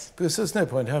 Yes. Because there's no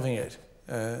point having it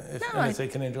unless they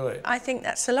can enjoy it. I think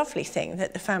that's a lovely thing,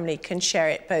 that the family can share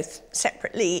it both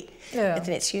separately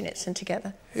within its units and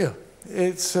together. Yeah.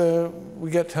 It's we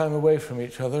get time away from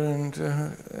each other,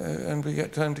 and we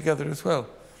get time together as well.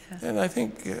 Yeah. And I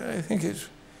think it's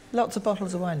lots of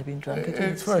bottles of wine have been drunk.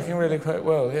 It's working really quite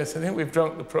well. Yes, I think we've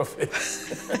drunk the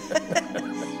profits.